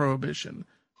before the Prohibition,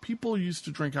 people used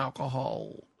to drink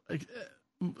alcohol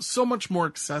so much more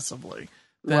excessively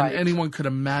than anyone could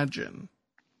imagine.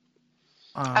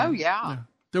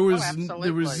 There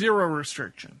was zero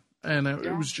restriction, and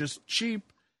it was just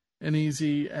cheap and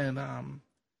easy, and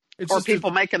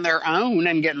people making their own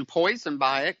and getting poisoned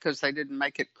by it because they didn't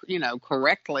make it,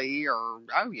 correctly,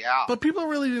 But people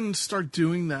really didn't start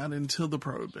doing that until the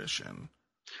Prohibition.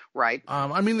 Right.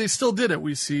 They still did it.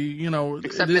 We see,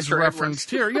 Except it is Mr. referenced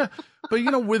here. Yeah.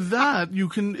 But, with that,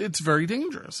 it's very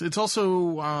dangerous. It's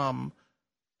also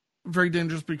very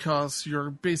dangerous because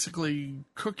you're basically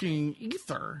cooking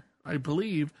ether, I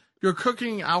believe. You're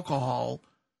cooking alcohol.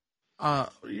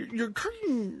 You're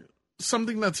cooking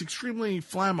something that's extremely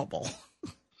flammable.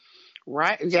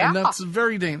 Right. Yeah. And that's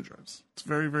very dangerous. It's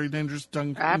very, very dangerous done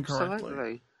incorrectly.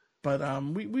 Absolutely. But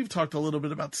we've talked a little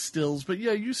bit about stills, but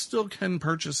yeah, you still can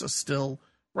purchase a still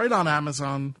right on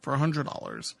Amazon for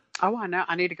 $100. Oh, I know.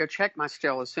 I need to go check my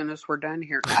still as soon as we're done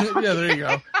here. Yeah, there you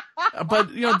go.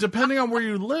 But depending on where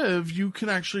you live, you can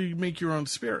actually make your own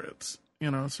spirits.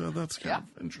 So that's kind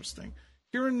of interesting.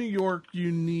 Here in New York,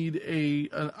 you need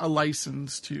a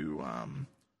license to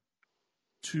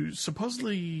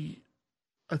supposedly,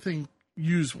 I think,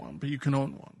 use one, but you can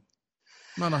own one.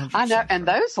 Not 100%. I know, and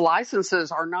those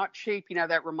licenses are not cheap. You know,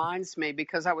 that reminds me,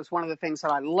 because that was one of the things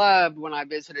that I loved when I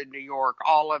visited New York,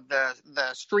 all of the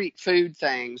street food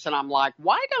things. And I'm like,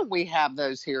 why don't we have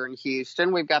those here in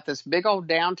Houston? We've got this big old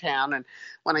downtown. And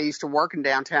when I used to work in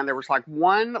downtown, there was like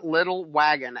one little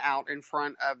wagon out in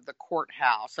front of the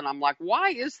courthouse. And I'm like, why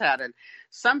is that? And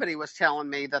somebody was telling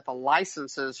me that the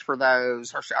licenses for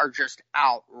those are just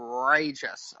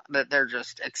outrageous, that they're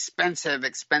just expensive.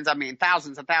 I mean,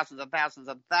 thousands and thousands and thousands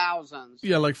and thousands.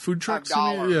 Yeah, like food trucks.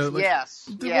 Dollars. Yeah, like, yes.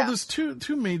 Well, there's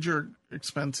two major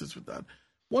expenses with that.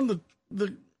 One,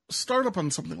 the startup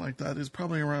on something like that is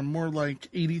probably around more like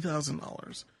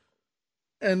 $80,000.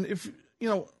 And if, you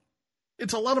know,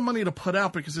 it's a lot of money to put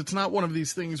out because it's not one of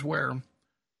these things where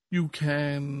you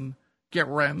can get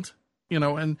rent, you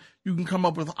know, and you can come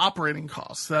up with operating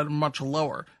costs that are much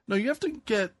lower. No, you have to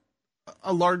get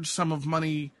a large sum of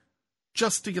money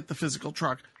just to get the physical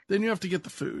truck. Then you have to get the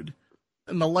food.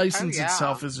 And the license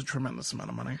itself is a tremendous amount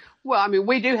of money. Well, I mean,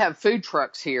 we do have food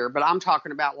trucks here, but I'm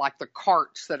talking about like the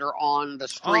carts that are on the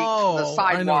street, the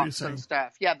sidewalks and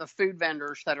stuff. Yeah, the food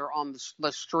vendors that are on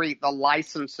the street, the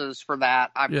licenses for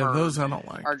that, those I don't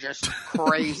like. Are just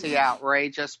crazy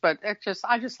outrageous. But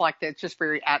I just like that. It's just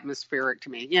very atmospheric to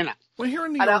me, you know. Well, here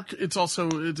in New York, it's also,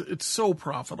 it's so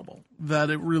profitable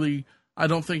that it really, I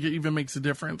don't think it even makes a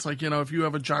difference. Like, you know, if you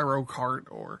have a gyro cart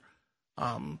or,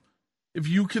 if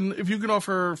you can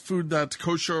offer food that's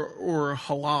kosher or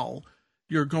halal,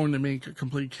 you're going to make a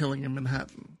complete killing in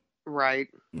Manhattan. Right.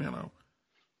 You know,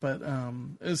 but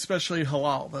especially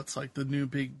halal, that's like the new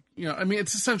big, you know, I mean,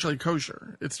 it's essentially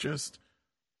kosher. It's just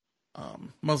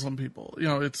Muslim people. You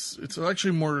know, it's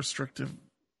actually more restrictive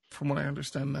from what I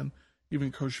understand than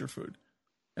even kosher food.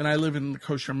 And I live in the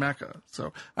kosher Mecca.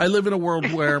 So I live in a world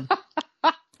where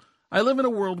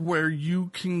you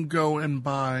can go and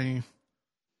buy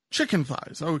chicken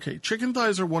thighs. Okay, chicken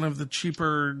thighs are one of the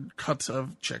cheaper cuts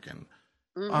of chicken.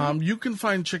 Mm-hmm. You can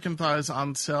find chicken thighs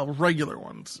on sale, regular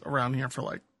ones, around here for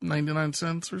like 99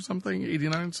 cents or something,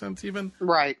 89 cents even.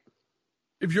 Right.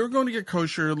 If you're going to get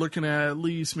kosher, you're looking at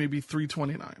least maybe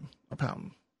 $3.29 a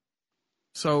pound.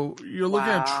 So you're looking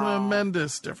at a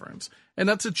tremendous difference. And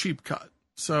that's a cheap cut.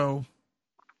 So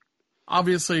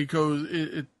obviously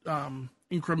it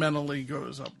incrementally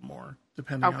goes up more.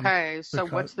 Okay, so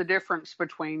what's the difference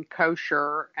between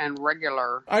kosher and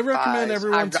regular? I recommend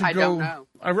everyone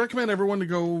to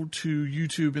go to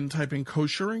YouTube and type in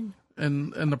koshering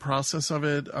and the process of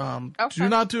it. Do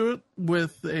not do it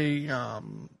with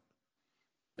an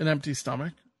empty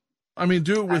stomach. I mean,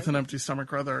 do it with an empty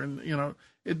stomach rather, and you know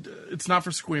it's not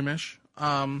for squeamish.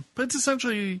 But it's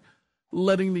essentially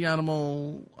letting the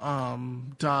animal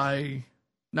die,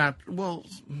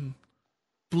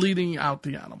 bleeding out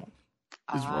the animal.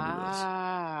 Is what it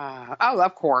is. Oh,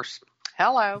 of course.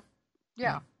 Hello.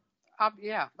 Yeah.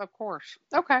 Yeah, of course.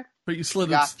 Okay. But you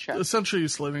essentially you're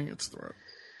slitting its throat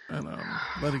and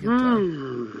letting it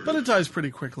die. But it dies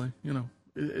pretty quickly, you know.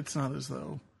 It's not as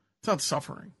though, it's not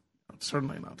suffering. It's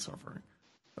certainly not suffering.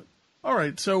 But, all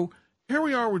right, so here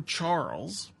we are with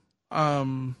Charles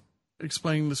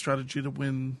explaining the strategy to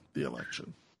win the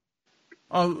election.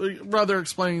 Rather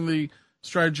explaining the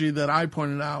strategy that I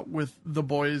pointed out with the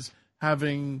boys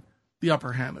having the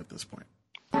upper hand at this point.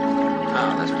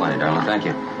 Oh, that's plenty, darling. Thank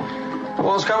you. Who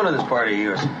else coming to this party of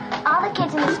yours? All the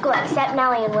kids in the school except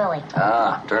Nellie and Willie.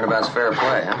 Ah, turnabout's fair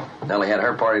play, huh? Nellie had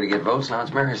her party to get votes, now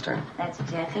it's Mary's turn. That's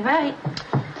exactly right.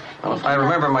 Well, if I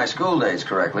remember my school dates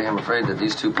correctly, I'm afraid that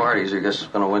these two parties are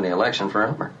just going to win the election for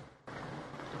Elmer.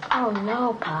 Oh,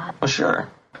 no, Pop. Well, sure.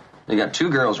 You got two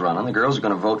girls running. The girls are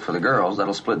going to vote for the girls.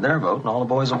 That'll split their vote, and all the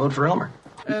boys will vote for Elmer.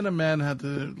 And a man had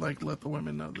to let the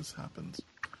women know this happens.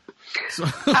 So.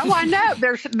 Oh, I know.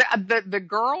 There's the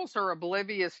girls are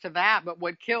oblivious to that. But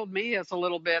what killed me is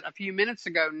a few minutes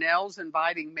ago, Nell's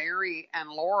inviting Mary and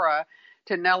Laura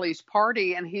to Nellie's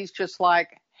party, and he's just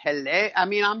like, hello. I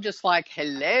mean, I'm just like,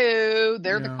 hello.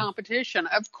 They're the competition.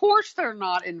 Of course they're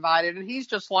not invited. And he's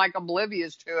just like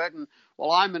oblivious to it. And, well,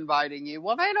 I'm inviting you.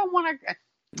 Well, they don't want to.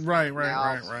 Right.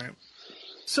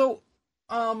 So,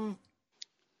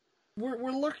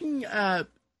 we're looking at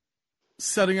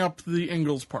setting up the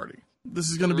Ingalls party. This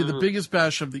is going to be the biggest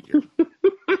bash of the year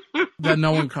that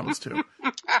no one comes to.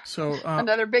 So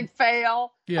another big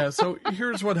fail. Yeah. So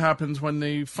here's what happens when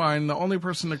they find the only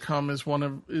person to come is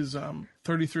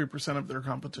 33% of their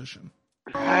competition.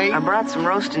 I brought some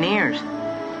roasting ears.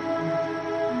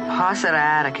 Pa said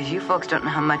I oughta, because you folks don't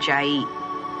know how much I eat.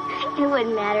 It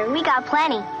wouldn't matter. We got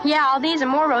plenty. Yeah, all these are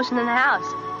more roasting in the house.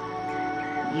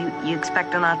 You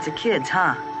expecting lots of kids,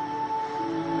 huh?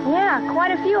 Yeah,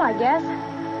 quite a few, I guess.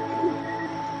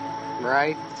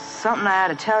 Right. Something I ought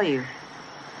to tell you.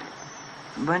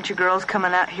 A bunch of girls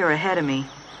coming out here ahead of me.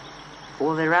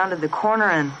 Well, they rounded the corner,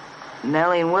 and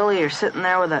Nellie and Willie are sitting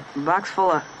there with a box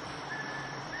full of...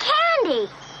 Candy!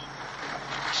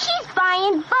 She's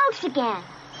buying votes again.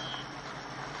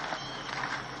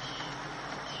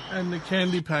 And the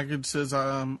candy package says,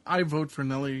 I vote for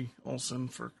Nellie Olson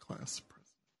for class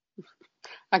president.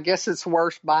 I guess it's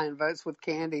worse buying votes with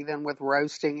candy than with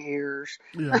roasting ears.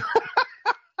 Yeah.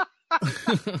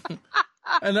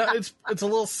 And it's a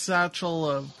little satchel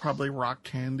of probably rock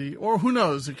candy, or who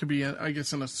knows? It could be, I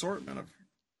guess, an assortment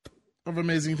of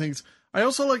amazing things. I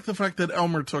also like the fact that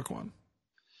Elmer took one.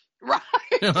 Right.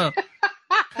 You know,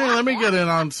 hey, let me get in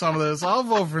on some of this. I'll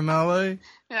vote for Nellie.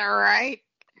 All right.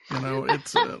 You know,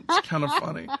 it's kind of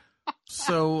funny.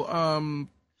 So,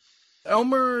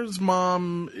 Elmer's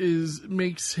mom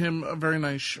makes him a very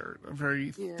nice shirt, a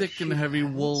very thick and heavy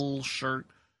wool shirt.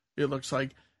 It looks like,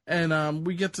 and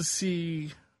we get to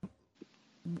see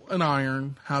an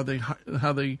iron, how they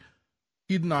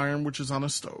heat an iron, which is on a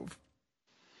stove,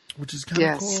 which is kind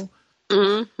of cool.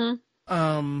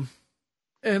 Mm-hmm.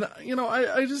 And you know,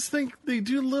 I just think they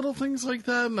do little things like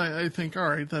that, and I think, all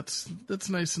right, that's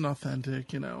nice and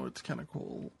authentic. You know, it's kind of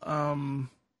cool.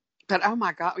 But oh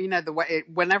my God, you know,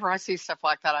 whenever I see stuff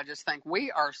like that, I just think we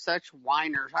are such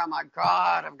whiners. Oh my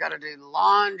God, I've got to do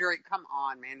laundry. Come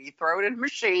on, man. You throw it in a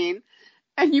machine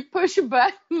and you push a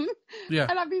button. Yeah.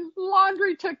 And I mean,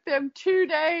 laundry took them 2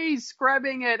 days,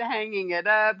 scrubbing it, hanging it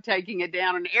up, taking it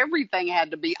down, and everything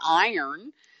had to be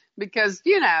ironed because,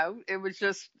 you know, it was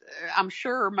just, I'm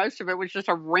sure most of it was just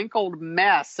a wrinkled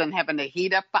mess and having to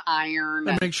heat up the iron.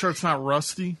 And make sure it's not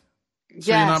rusty. So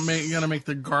you're not going to make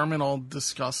the garment all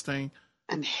disgusting.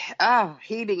 And,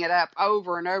 heating it up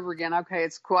over and over again. Okay,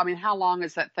 it's cool. I mean, how long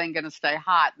is that thing going to stay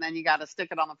hot? And then you got to stick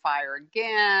it on the fire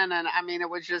again. And, I mean, it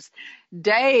was just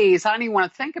days. I don't even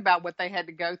want to think about what they had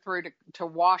to go through to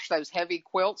wash those heavy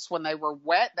quilts when they were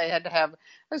wet.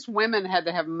 Those women had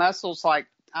to have muscles like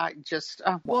like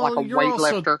a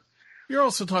weightlifter. You're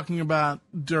also talking about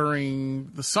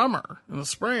during the summer and the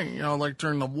spring, you know, like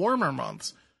during the warmer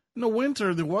months. In the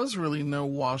winter, there was really no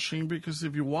washing because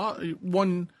if you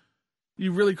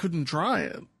you really couldn't dry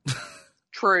it.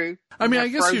 True. I mean, I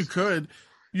guess you could.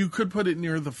 You could put it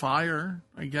near the fire,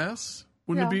 I guess.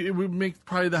 Wouldn't it be? It would make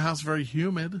probably the house very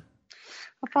humid.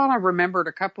 I thought I remembered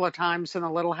a couple of times in the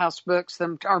Little House books,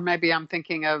 or maybe I'm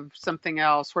thinking of something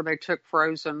else where they took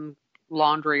frozen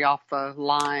laundry off the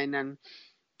line and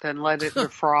then let it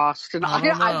defrost. And I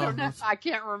don't know. I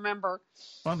can't remember.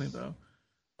 Funny though.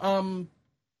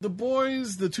 The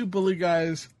boys, the two bully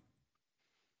guys,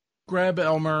 grab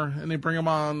Elmer and they bring him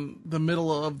on the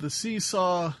middle of the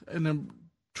seesaw and then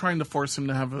trying to force him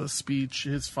to have a speech.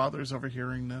 His father's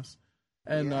overhearing this.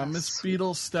 And Miss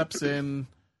Beadle steps in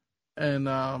and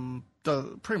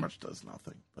pretty much does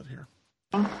nothing. But here.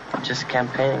 Just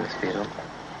campaigning, Miss Beadle.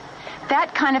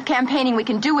 That kind of campaigning we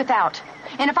can do without.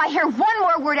 And if I hear one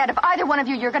more word out of either one of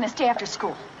you, you're going to stay after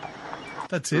school.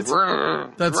 That's it?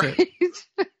 That's it.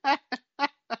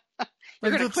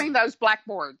 You're going to clean those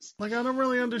blackboards. Like, I don't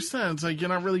really understand. It's like you're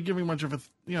not really giving much of a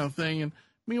thing. And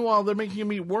meanwhile, they're making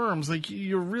him eat worms. Like,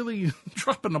 you're really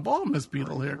dropping the ball, Miss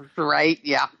Beadle, here. Right,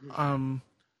 yeah. And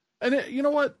you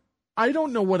know what? I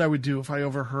don't know what I would do if I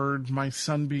overheard my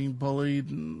son being bullied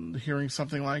and hearing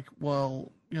something like,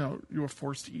 well, you know, you were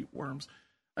forced to eat worms.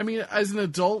 I mean, as an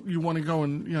adult, you want to go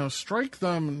and, you know, strike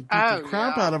them and beat the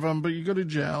crap out of them, but you go to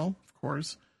jail, of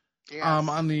course. Yes.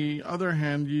 On the other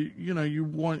hand, you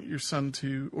want your son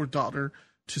or daughter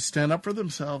to stand up for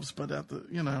themselves, but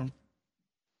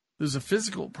there's a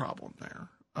physical problem there.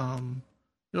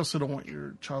 You also don't want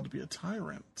your child to be a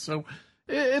tyrant. So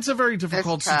it's a very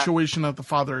difficult situation that the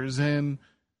father is in,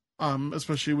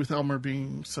 especially with Elmer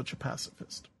being such a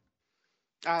pacifist.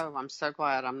 Oh, I'm so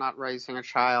glad I'm not raising a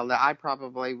child. I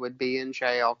probably would be in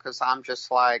jail because I'm just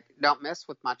like, don't mess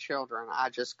with my children. I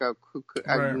just go cuckoo.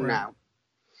 No.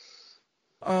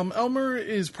 Elmer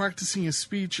is practicing his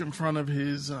speech in front of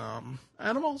his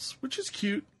animals, which is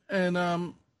cute. And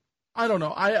I don't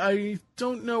know. I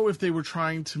don't know if they were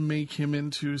trying to make him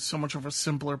into so much of a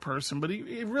simpler person, but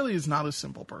he really is not a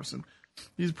simple person.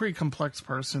 He's a pretty complex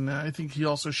person. And I think he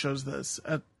also shows this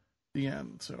at the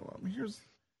end. So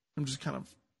I'm just kind of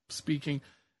speaking.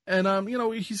 And,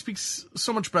 he speaks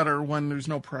so much better when there's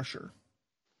no pressure.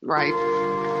 Right.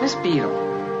 Miss Beadle.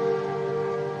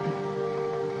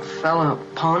 Fellow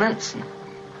opponents and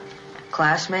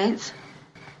classmates.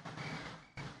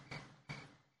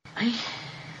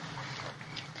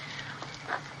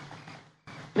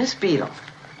 Miss Beadle.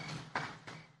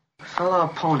 Fellow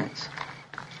opponents.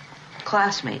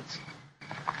 Classmates.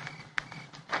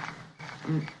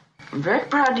 I'm very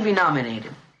proud to be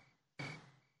nominated.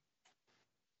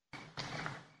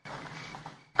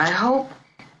 I hope.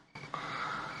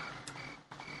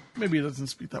 Maybe he doesn't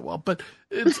speak that well, but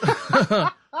it's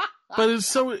but it's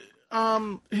so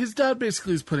his dad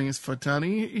basically is putting his foot down.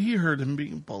 He heard him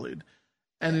being bullied,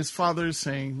 and his father is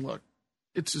saying, "Look,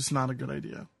 it's just not a good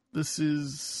idea. This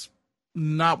is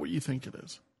not what you think it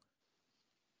is."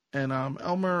 And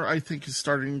Elmer, I think, is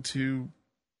starting to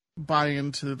buy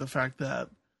into the fact that,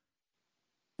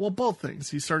 well, both things.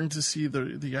 He's starting to see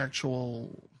the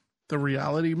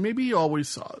reality. Maybe he always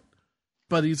saw it,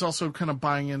 but he's also kind of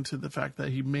buying into the fact that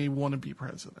he may want to be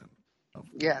president of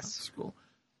the school.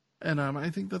 And I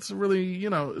think that's a really,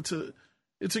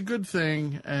 it's a good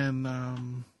thing.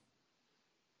 And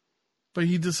but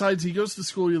he decides, he goes to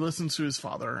school, he listens to his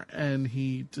father, and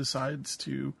he decides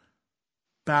to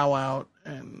bow out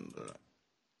and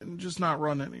just not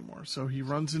run anymore. So he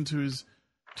runs into his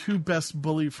two best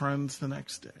bully friends the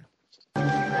next day.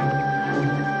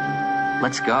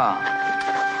 Let's go.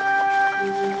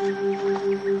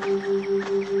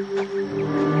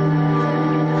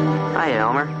 Hi,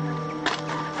 Elmer.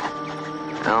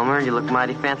 Elmer, you look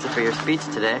mighty fancy for your speech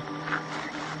today.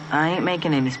 I ain't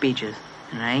making any speeches,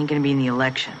 and I ain't gonna be in the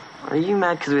election. Are you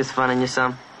mad because we was funning you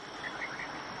some?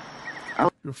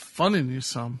 You're funning you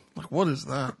some? Like, what is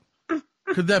that?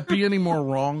 Could that be any more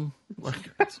wrong? Like,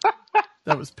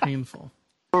 that was painful.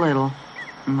 A little.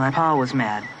 My pa was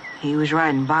mad. He was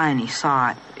riding by and he saw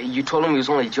it. You told him he was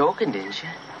only joking, didn't you?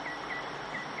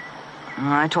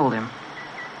 I told him.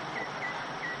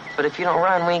 But if you don't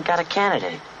run, we ain't got a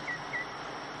candidate.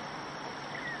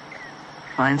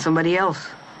 Find somebody else.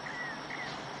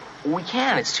 We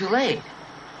can. It's too late.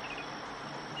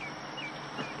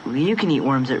 Well, you can eat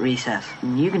worms at recess.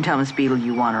 And you can tell Miss Beadle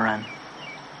you want to run.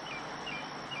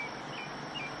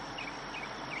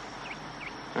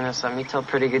 You know something? You tell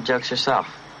pretty good jokes yourself.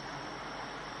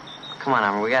 Come on,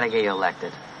 Elmer. We got to get you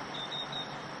elected.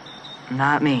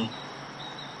 Not me.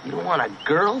 You don't want a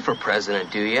girl for president,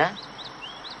 do you?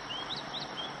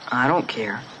 I don't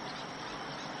care.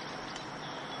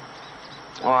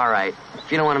 Well, all right.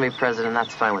 If you don't want to be president,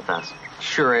 that's fine with us.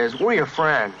 Sure is. We're your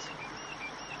friends.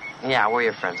 Yeah, we're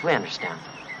your friends. We understand.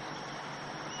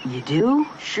 You do?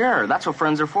 Sure, that's what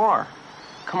friends are for.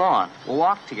 Come on, we'll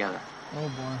walk together. Oh,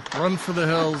 boy. Run for the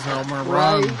hills, Elmer.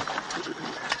 Run.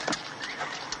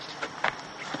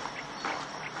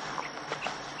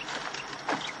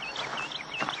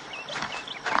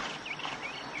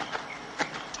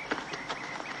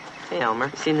 Hey,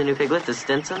 Elmer, seen the new piglets, the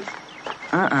Stinsons?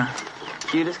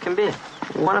 Cute as can be.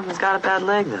 One of them's got a bad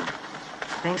leg, though.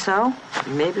 Think so?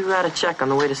 Maybe we ought to check on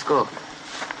the way to school.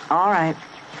 All right.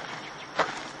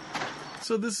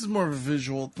 So this is more of a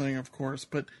visual thing, of course,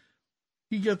 but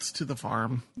he gets to the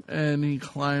farm, and he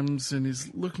climbs, and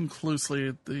he's looking closely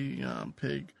at the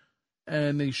pig,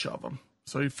 and they shove him.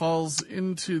 So he falls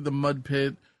into the mud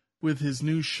pit with his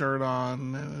new shirt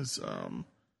on, and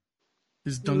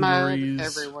his dungarees. Mud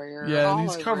everywhere. Yeah, and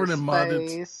he's covered in mud.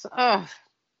 Ugh.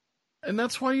 And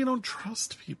that's why you don't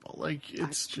trust people. Like,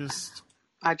 it's just...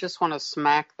 I just want to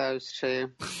smack those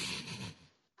two.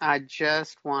 I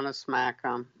just want to smack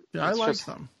them. Yeah, I like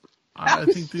them. I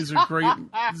think these are great.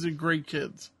 These are great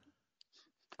kids.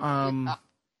 But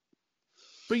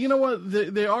you know what?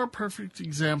 They are perfect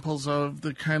examples of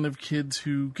the kind of kids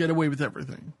who get away with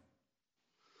everything.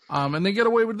 And they get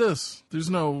away with this.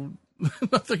 There's nothing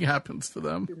happens to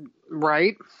them.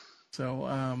 Right.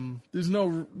 So there's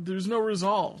no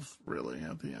resolve really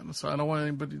at the end. So I don't want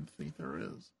anybody to think there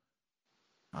is.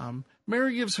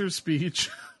 Mary gives her speech,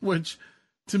 which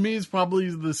to me is probably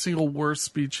the single worst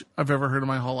speech I've ever heard in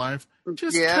my whole life.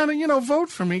 Just kind of, vote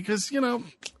for me because,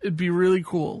 it'd be really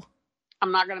cool.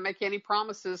 I'm not going to make any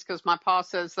promises because my pa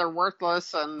says they're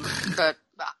worthless. But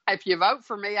if you vote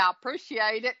for me, I'll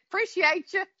appreciate it.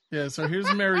 Appreciate you. Yeah, so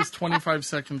here's Mary's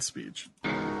 25-second speech.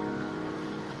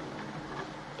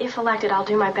 If elected, I'll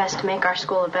do my best to make our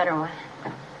school a better one.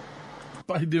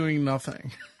 By doing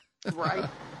nothing. Right.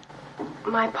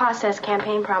 My pa says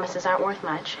campaign promises aren't worth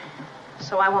much,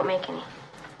 so I won't make any.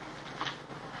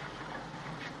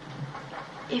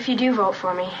 If you do vote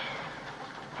for me,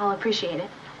 I'll appreciate it.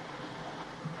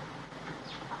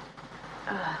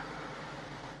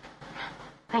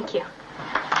 Thank you.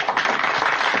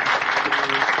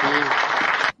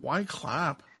 Why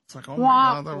clap? It's like, oh my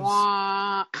God, that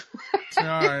was...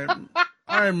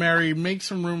 All right, Mary, make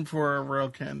some room for a real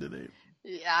candidate.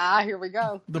 Yeah, here we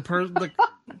go.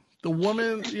 The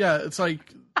woman, yeah, it's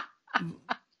like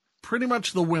pretty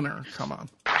much the winner. Come on.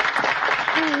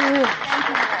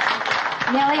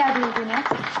 Nellie, I believe you're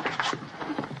next.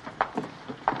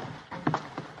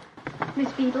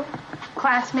 Miss Beadle,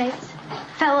 classmates,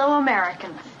 fellow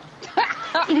Americans.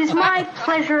 It is my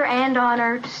pleasure and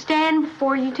honor to stand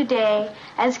before you today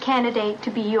as candidate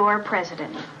to be your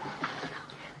president.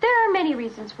 There are many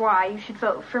reasons why you should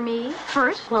vote for me.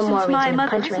 First, One more since my reason to mother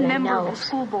punch is her a in the member of the nose.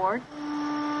 school board.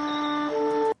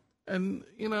 And,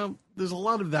 there's a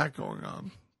lot of that going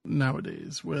on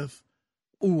nowadays with,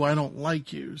 ooh, I don't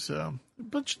like you. So,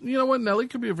 but you know what? Nellie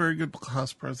could be a very good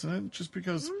class president just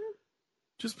because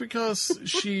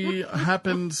she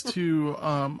happens to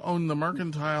own the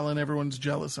mercantile and everyone's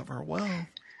jealous of her wealth.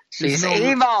 She's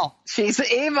evil. She's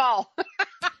evil.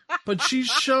 But she's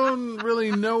shown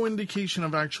really no indication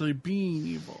of actually being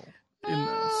evil in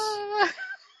this,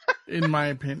 in my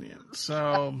opinion.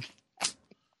 So,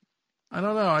 I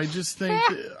don't know. I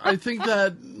think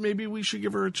that maybe we should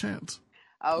give her a chance.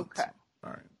 Okay. All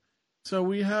right. So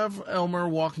we have Elmer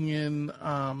walking in.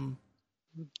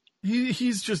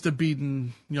 He's just a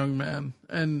beaten young man,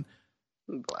 and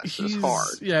Bless his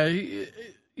heart. Yeah,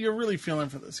 you're really feeling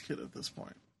for this kid at this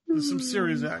point. There's some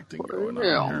serious acting going on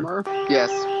Elmer. here. Yes.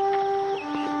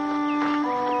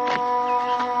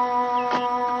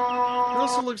 It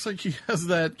also looks like he has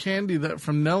that candy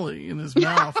from Nellie in his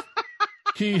mouth.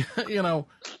 He,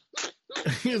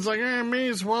 he's like, I may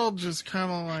as well just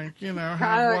kind of like,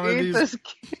 have one of these,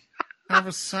 have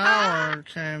a sour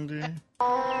candy.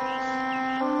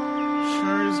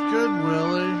 Sure is good,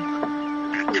 Willie.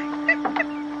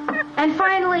 And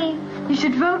finally, you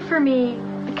should vote for me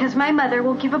because my mother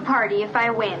will give a party if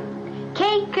I win.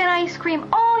 Cake and ice cream,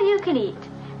 all you can eat.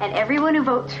 And everyone who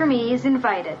votes for me is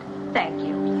invited. Thank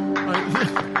you.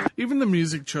 Even the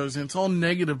music chosen, it's all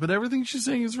negative, but everything she's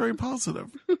saying is very positive.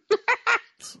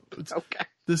 Okay.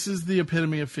 This is the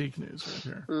epitome of fake news right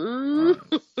here.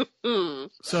 Mm-hmm.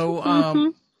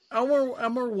 So,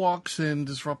 Elmer walks in,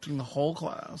 disrupting the whole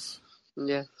class.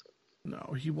 Yes.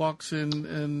 No, he walks in,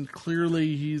 and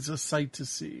clearly he's a sight to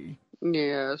see.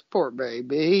 Yes, poor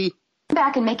baby. Come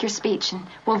back and make your speech, and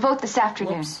we'll vote this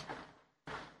afternoon. Whoops.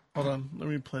 Hold on, let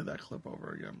me play that clip over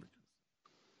again.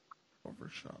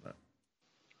 Overshot it.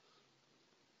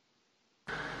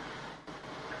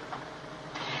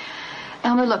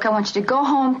 Elmer, look, I want you to go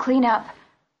home, clean up.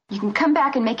 You can come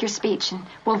back and make your speech, and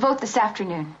we'll vote this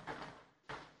afternoon.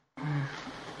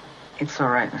 It's all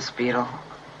right, Miss Beadle.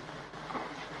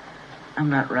 I'm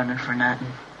not running for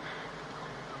nothing.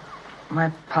 My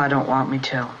pa don't want me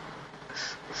to.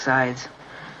 Besides,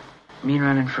 me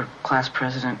running for class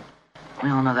president, we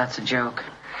all know that's a joke.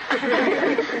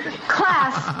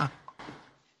 Class!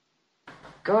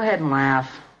 Go ahead and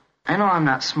laugh. I know I'm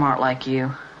not smart like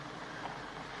you.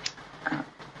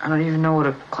 I don't even know what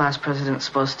a class president's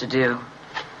supposed to do.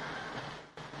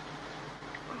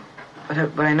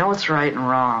 But I know what's right and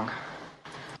wrong.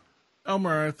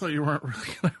 Elmer, I thought you weren't really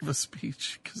going to have a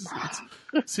speech, because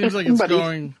it seems like it's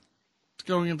going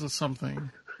into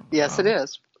something. Yes, it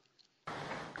is.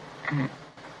 And it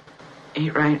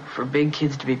ain't right for big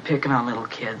kids to be picking on little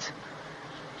kids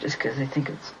just because they think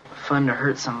it's fun to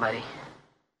hurt somebody.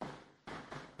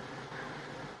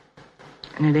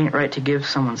 And it ain't right to give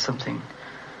someone something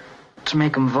to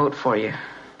make them vote for you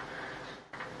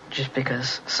just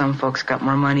because some folks got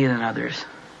more money than others.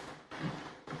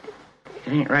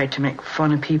 It ain't right to make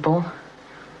fun of people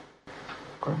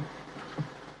or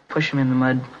push them in the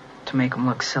mud to make them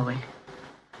look silly.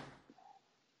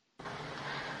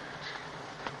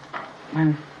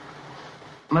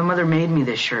 My mother made me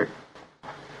this shirt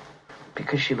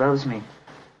because she loves me.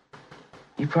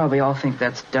 You probably all think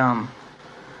that's dumb.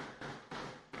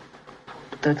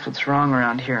 But that's what's wrong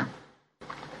around here.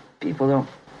 People don't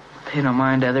pay no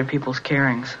mind to other people's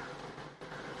carings.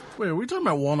 Wait, are we talking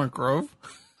about Walnut Grove?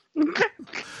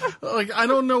 Like, I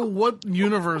don't know what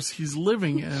universe he's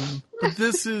living in, but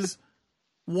this is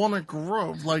Walnut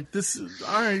Grove. Like, this is,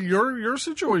 all right, your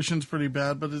situation's pretty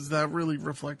bad, but is that really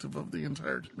reflective of the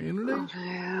entire community?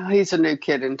 Yeah, he's a new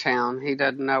kid in town. He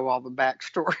doesn't know all the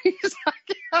backstories, I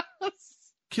guess.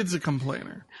 Kid's a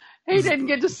complainer. He didn't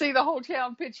get to see the whole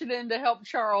town pitching in to help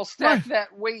Charles stack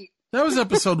that wheat. That was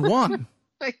episode 1.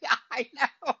 Yeah, I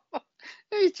know.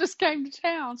 He just came to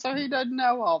town, so he doesn't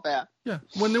know all that. Yeah,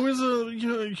 when there was a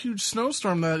huge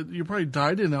snowstorm that you probably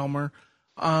died in, Elmer,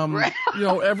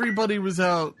 everybody was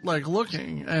out like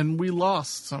looking, and we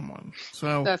lost someone.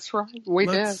 So that's right, we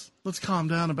did. Let's calm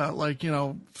down about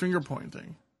finger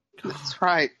pointing. God. That's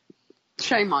right.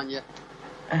 Shame on you.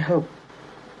 I hope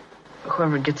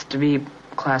whoever gets to be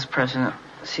class president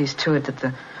sees to it that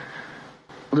the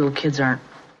little kids aren't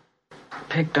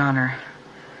picked on or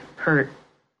hurt.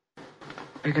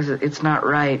 Because it's not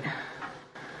right.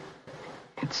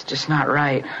 It's just not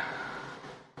right.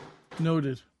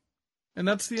 Noted. And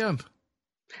that's the end.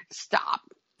 Stop.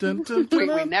 Dun, dun, We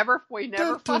dun, never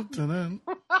dun, find dun,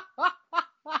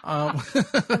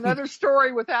 another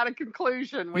story without a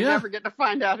conclusion. We Yeah. never get to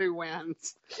find out who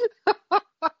wins.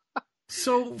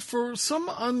 So, for some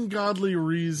ungodly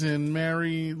reason,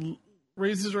 Mary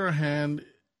raises her hand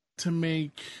to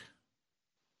make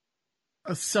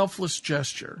a selfless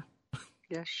gesture.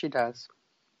 Yes, she does.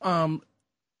 Um,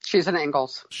 She's an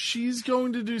Ingalls. she's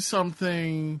going to do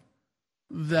something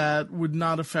that would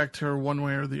not affect her one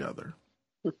way or the other.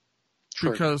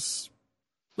 True. Because,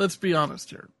 let's be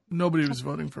honest here, nobody was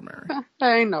voting for Mary.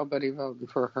 Ain't nobody voting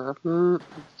for her.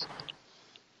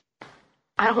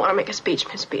 I don't want to make a speech,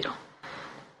 Miss Beadle.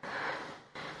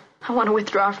 I want to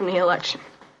withdraw from the election.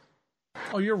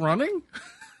 Oh, you're running?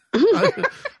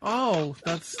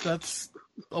 That's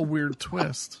a weird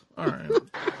twist. All right.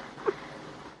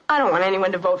 I don't want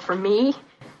anyone to vote for me.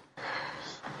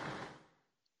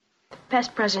 The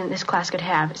best president this class could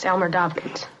have is Elmer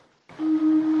Dobkins.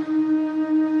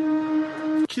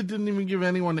 Kid didn't even give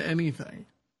anyone anything.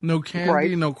 No candy,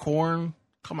 Right. no corn.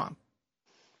 Come on.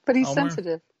 But he's Elmer?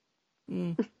 sensitive.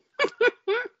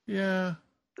 Yeah.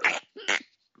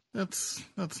 That's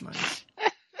nice.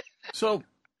 So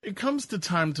it comes to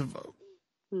time to vote.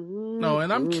 No,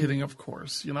 and I'm kidding, of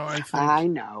course. You know, I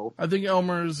know. I think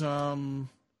Elmer's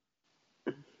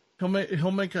he'll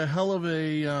make a hell of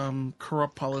a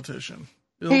corrupt politician.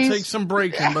 It'll take some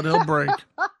breaking, but he'll break.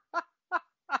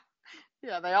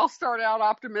 Yeah, they all start out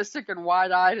optimistic and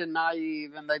wide-eyed and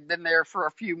naive, and they've been there for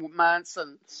a few months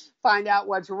and find out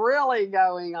what's really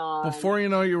going on. Before you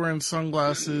know it, you're wearing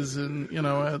sunglasses and, you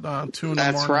know, at 2 in the morning.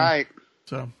 That's right.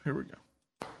 So, here we go.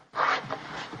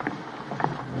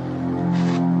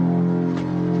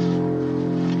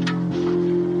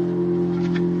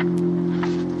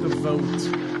 The vote.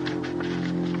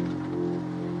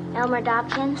 Elmer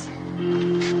Dobkins.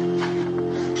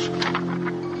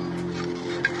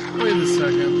 Wait a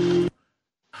second.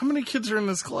 How many kids are in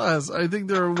this class? I think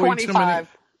there are way too many.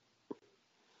 25.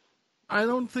 I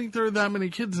don't think there are that many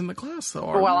kids in the class, though.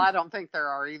 Are Well, there? I don't think there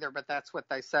are either, but that's what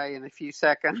they say in a few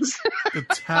seconds. The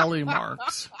tally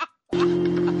marks.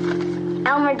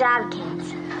 Elmer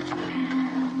Dobkins.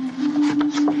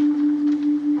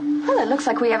 Well, it looks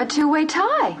like we have a two-way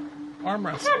tie. Arm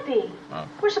wrestle. Happy. Oh.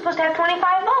 We're supposed to have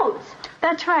 25 votes.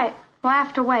 That's right. We'll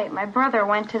have to wait. My brother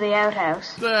went to the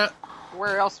outhouse. That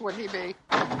Where else would he be?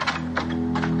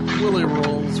 Willie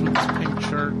rolls with his pink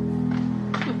shirt.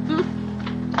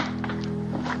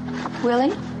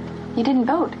 Willie, you didn't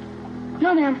vote.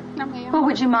 No, ma'am. No, ma'am. Well,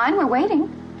 would you mind? We're waiting.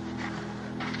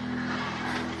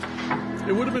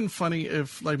 It would have been funny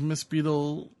if, like, Miss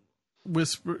Beadle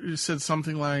said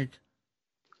something like,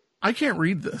 "I can't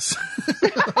read this,"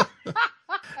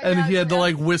 and he had to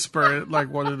like whisper it, like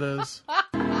what it is.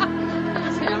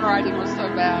 His handwriting was so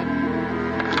bad.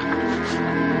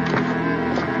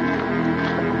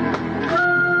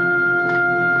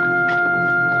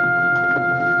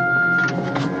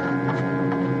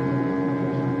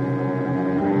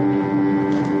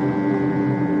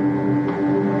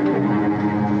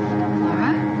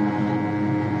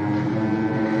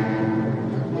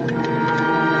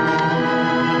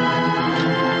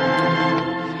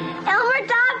 Elmer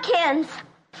Dobkins.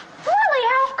 Willie,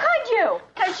 how could you?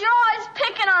 Because you're always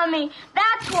picking on me.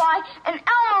 That's why. And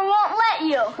Elmer won't let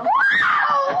you. Hooray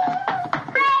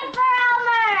for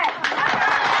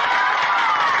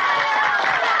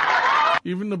Elmer!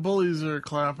 Even the bullies are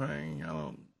clapping. I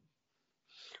don't.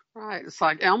 Right. It's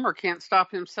like Elmer can't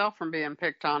stop himself from being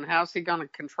picked on. How's he going to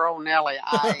control Nellie?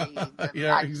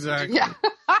 Yeah, exactly. Yeah.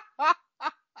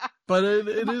 But it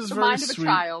is The very mind of a sweet.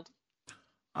 child.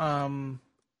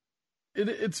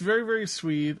 It's very, very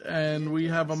sweet, and we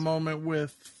have a moment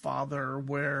with Father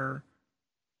where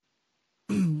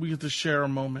we get to share a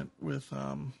moment with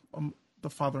the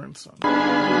father and son.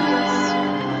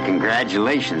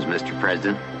 Congratulations, Mr.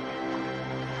 President.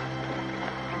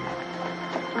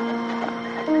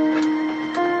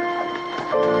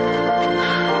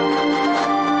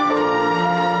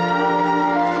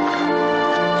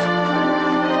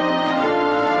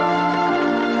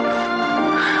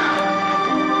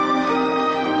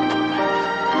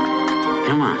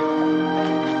 Come on.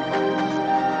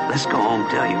 Let's go home and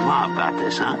tell your Ma about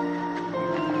this, huh?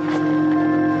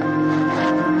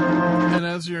 And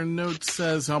as your note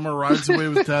says, Elmer rides away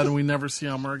with Dad, and we never see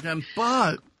Elmer again.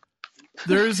 But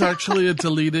there is actually a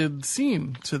deleted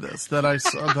scene to this that I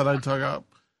saw, that I dug up.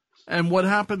 And what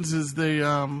happens is they,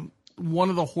 one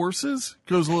of the horses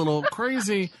goes a little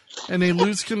crazy, and they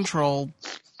lose control.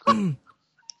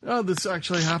 Oh, this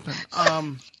actually happened.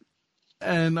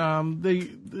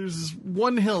 There's this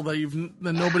one hill that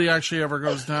nobody actually ever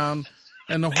goes down,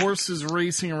 and the horse is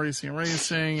racing,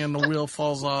 and the wheel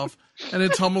falls off, and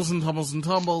it tumbles and tumbles and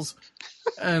tumbles.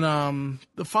 And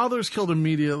the father's killed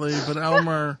immediately, but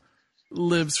Elmer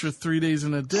lives for 3 days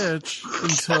in a ditch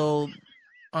until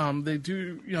they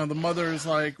do, the mother is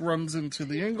like, runs into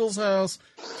the Ingalls house.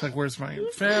 It's like, where's my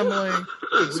family?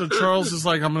 So Charles is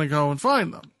like, I'm going to go and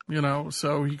find them,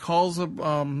 So he calls up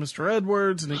Mr.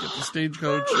 Edwards, and they get the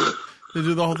stagecoach. They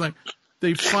do the whole thing.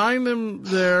 They find him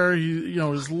there.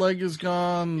 His leg is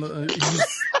gone.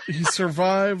 He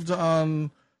survived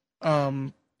on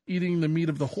eating the meat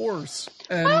of the horse.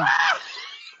 And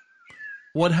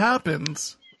what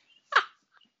happens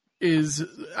is,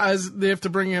 as they have to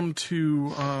bring him to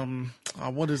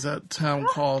what is that town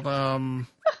called?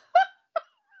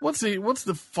 What's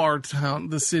the far town,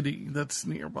 the city that's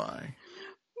nearby?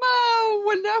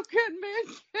 Winoka and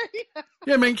Mankato.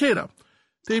 Yeah, Mankato.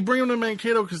 They bring him to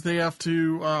Mankato because they have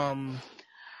to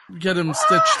get him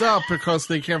stitched up because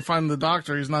they can't find the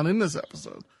doctor. He's not in this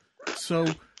episode. So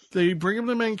they bring him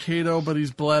to Mankato, but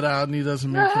he's bled out and he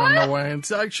doesn't make it on the way. And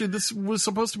actually, this was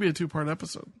supposed to be a 2-part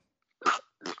episode.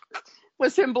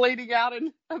 Was him bleeding out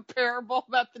in a parable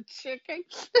about the chicken?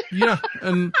 Yeah,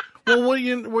 and well, what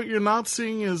you're not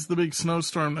seeing is the big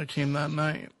snowstorm that came that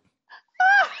night.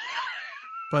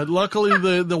 But luckily,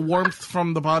 the warmth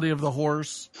from the body of the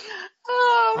horse.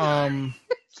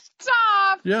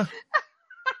 Stop! Yeah.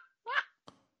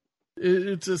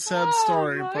 It's a sad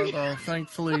story, but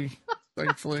thankfully, they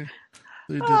did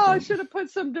I should have put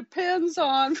some Depends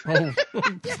on.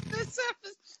 Get this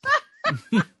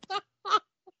episode.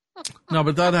 No,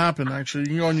 but that happened, actually. You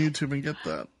can go on YouTube and get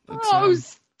that.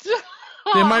 It's, stop.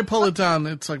 They might pull it down.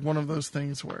 It's like one of those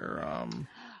things where...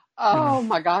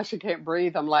 my gosh, I can't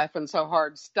breathe. I'm laughing so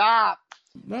hard. Stop.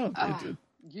 No,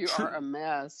 you are a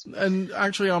mess. And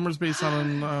actually, Elmer's based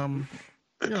on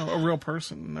a real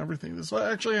person and everything. This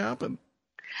actually happened.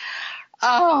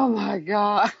 Oh, my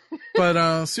God.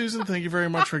 But, Susan, thank you very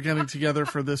much for getting together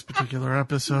for this particular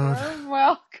episode. You're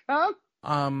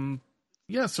welcome.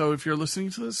 Yeah, so if you're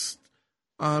listening to this,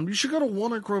 you should go to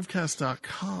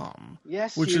WalnutGrovecast.com.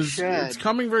 Yes, should. It's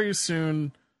coming very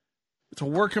soon. It's a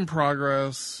work in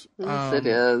progress. Yes, it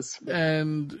is.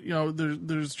 And,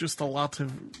 there's just a lot to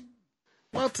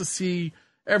see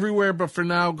everywhere. But for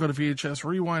now, go to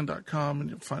VHSRewind.com and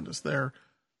you'll find us there.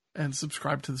 And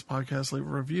subscribe to this podcast, leave a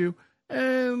review,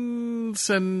 and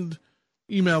send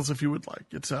emails if you would like.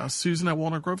 It's Susan at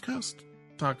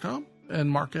WalnutGrovecast.com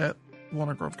and Mark at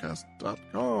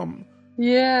WalnutGrovecast.com.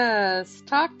 Yes.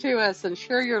 Talk to us and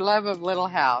share your love of Little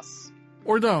House.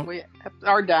 Or don't. But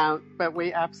I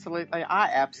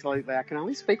can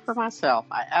only speak for myself.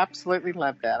 I absolutely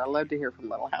love that. I love to hear from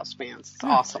Little House fans. It's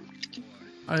awesome.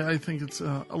 I think it's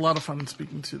a lot of fun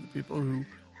speaking to the people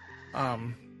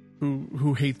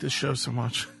who hate this show so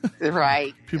much.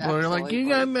 Right. People are like, you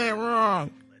got that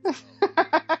wrong. That's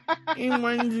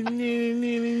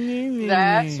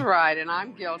right, and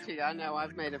I'm guilty. I know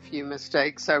I've made a few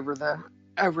mistakes over the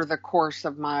course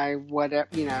of my you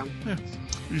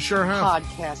sure have.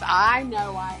 Podcast. I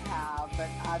know I have, but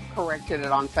I've corrected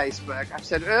it on Facebook. I've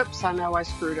said, oops, I know I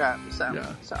screwed up, so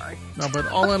sorry. No, but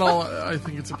all in all, I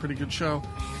think it's a pretty good show.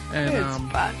 And it's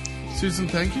fun. Susan,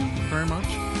 thank you very much.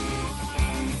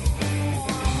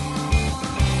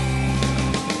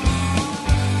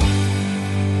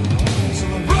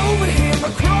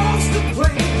 Across the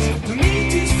plains to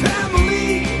meet his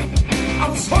family. I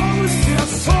was always in a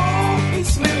salty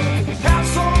smell,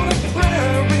 house on the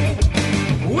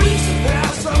prairie. Weeks have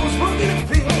passed, I was working in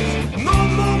fields, no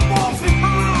more morphine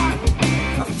high.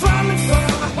 I finally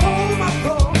found a home I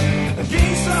thought, I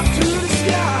gazed up to the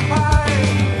sky.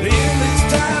 In this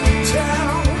tiny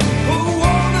town,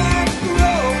 Walnut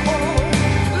Grove,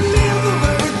 live a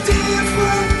very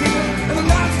different here, and the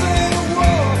life that I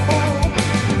walk.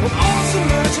 But also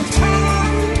much of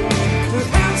time to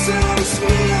have some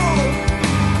smell.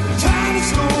 The tiny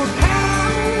stone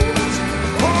house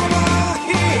on a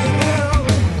hill.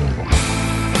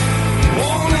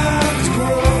 Walnut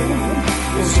Grove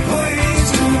was a place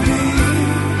to be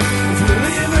if you're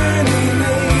living in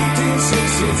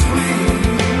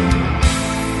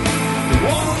 1863.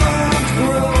 Walnut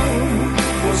Grove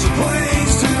was a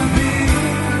place to be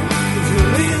if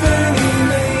you're living in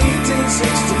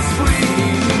 1863.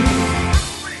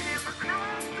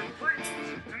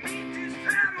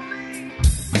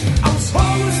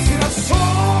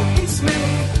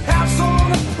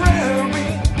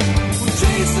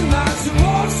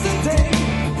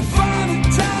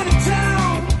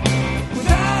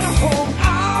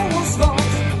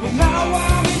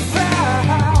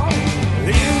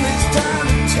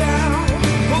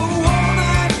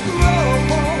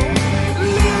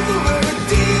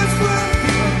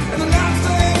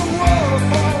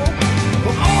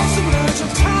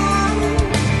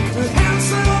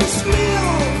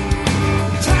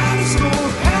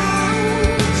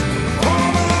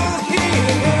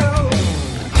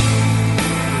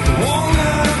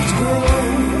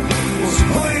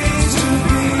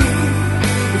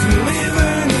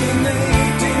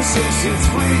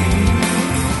 63.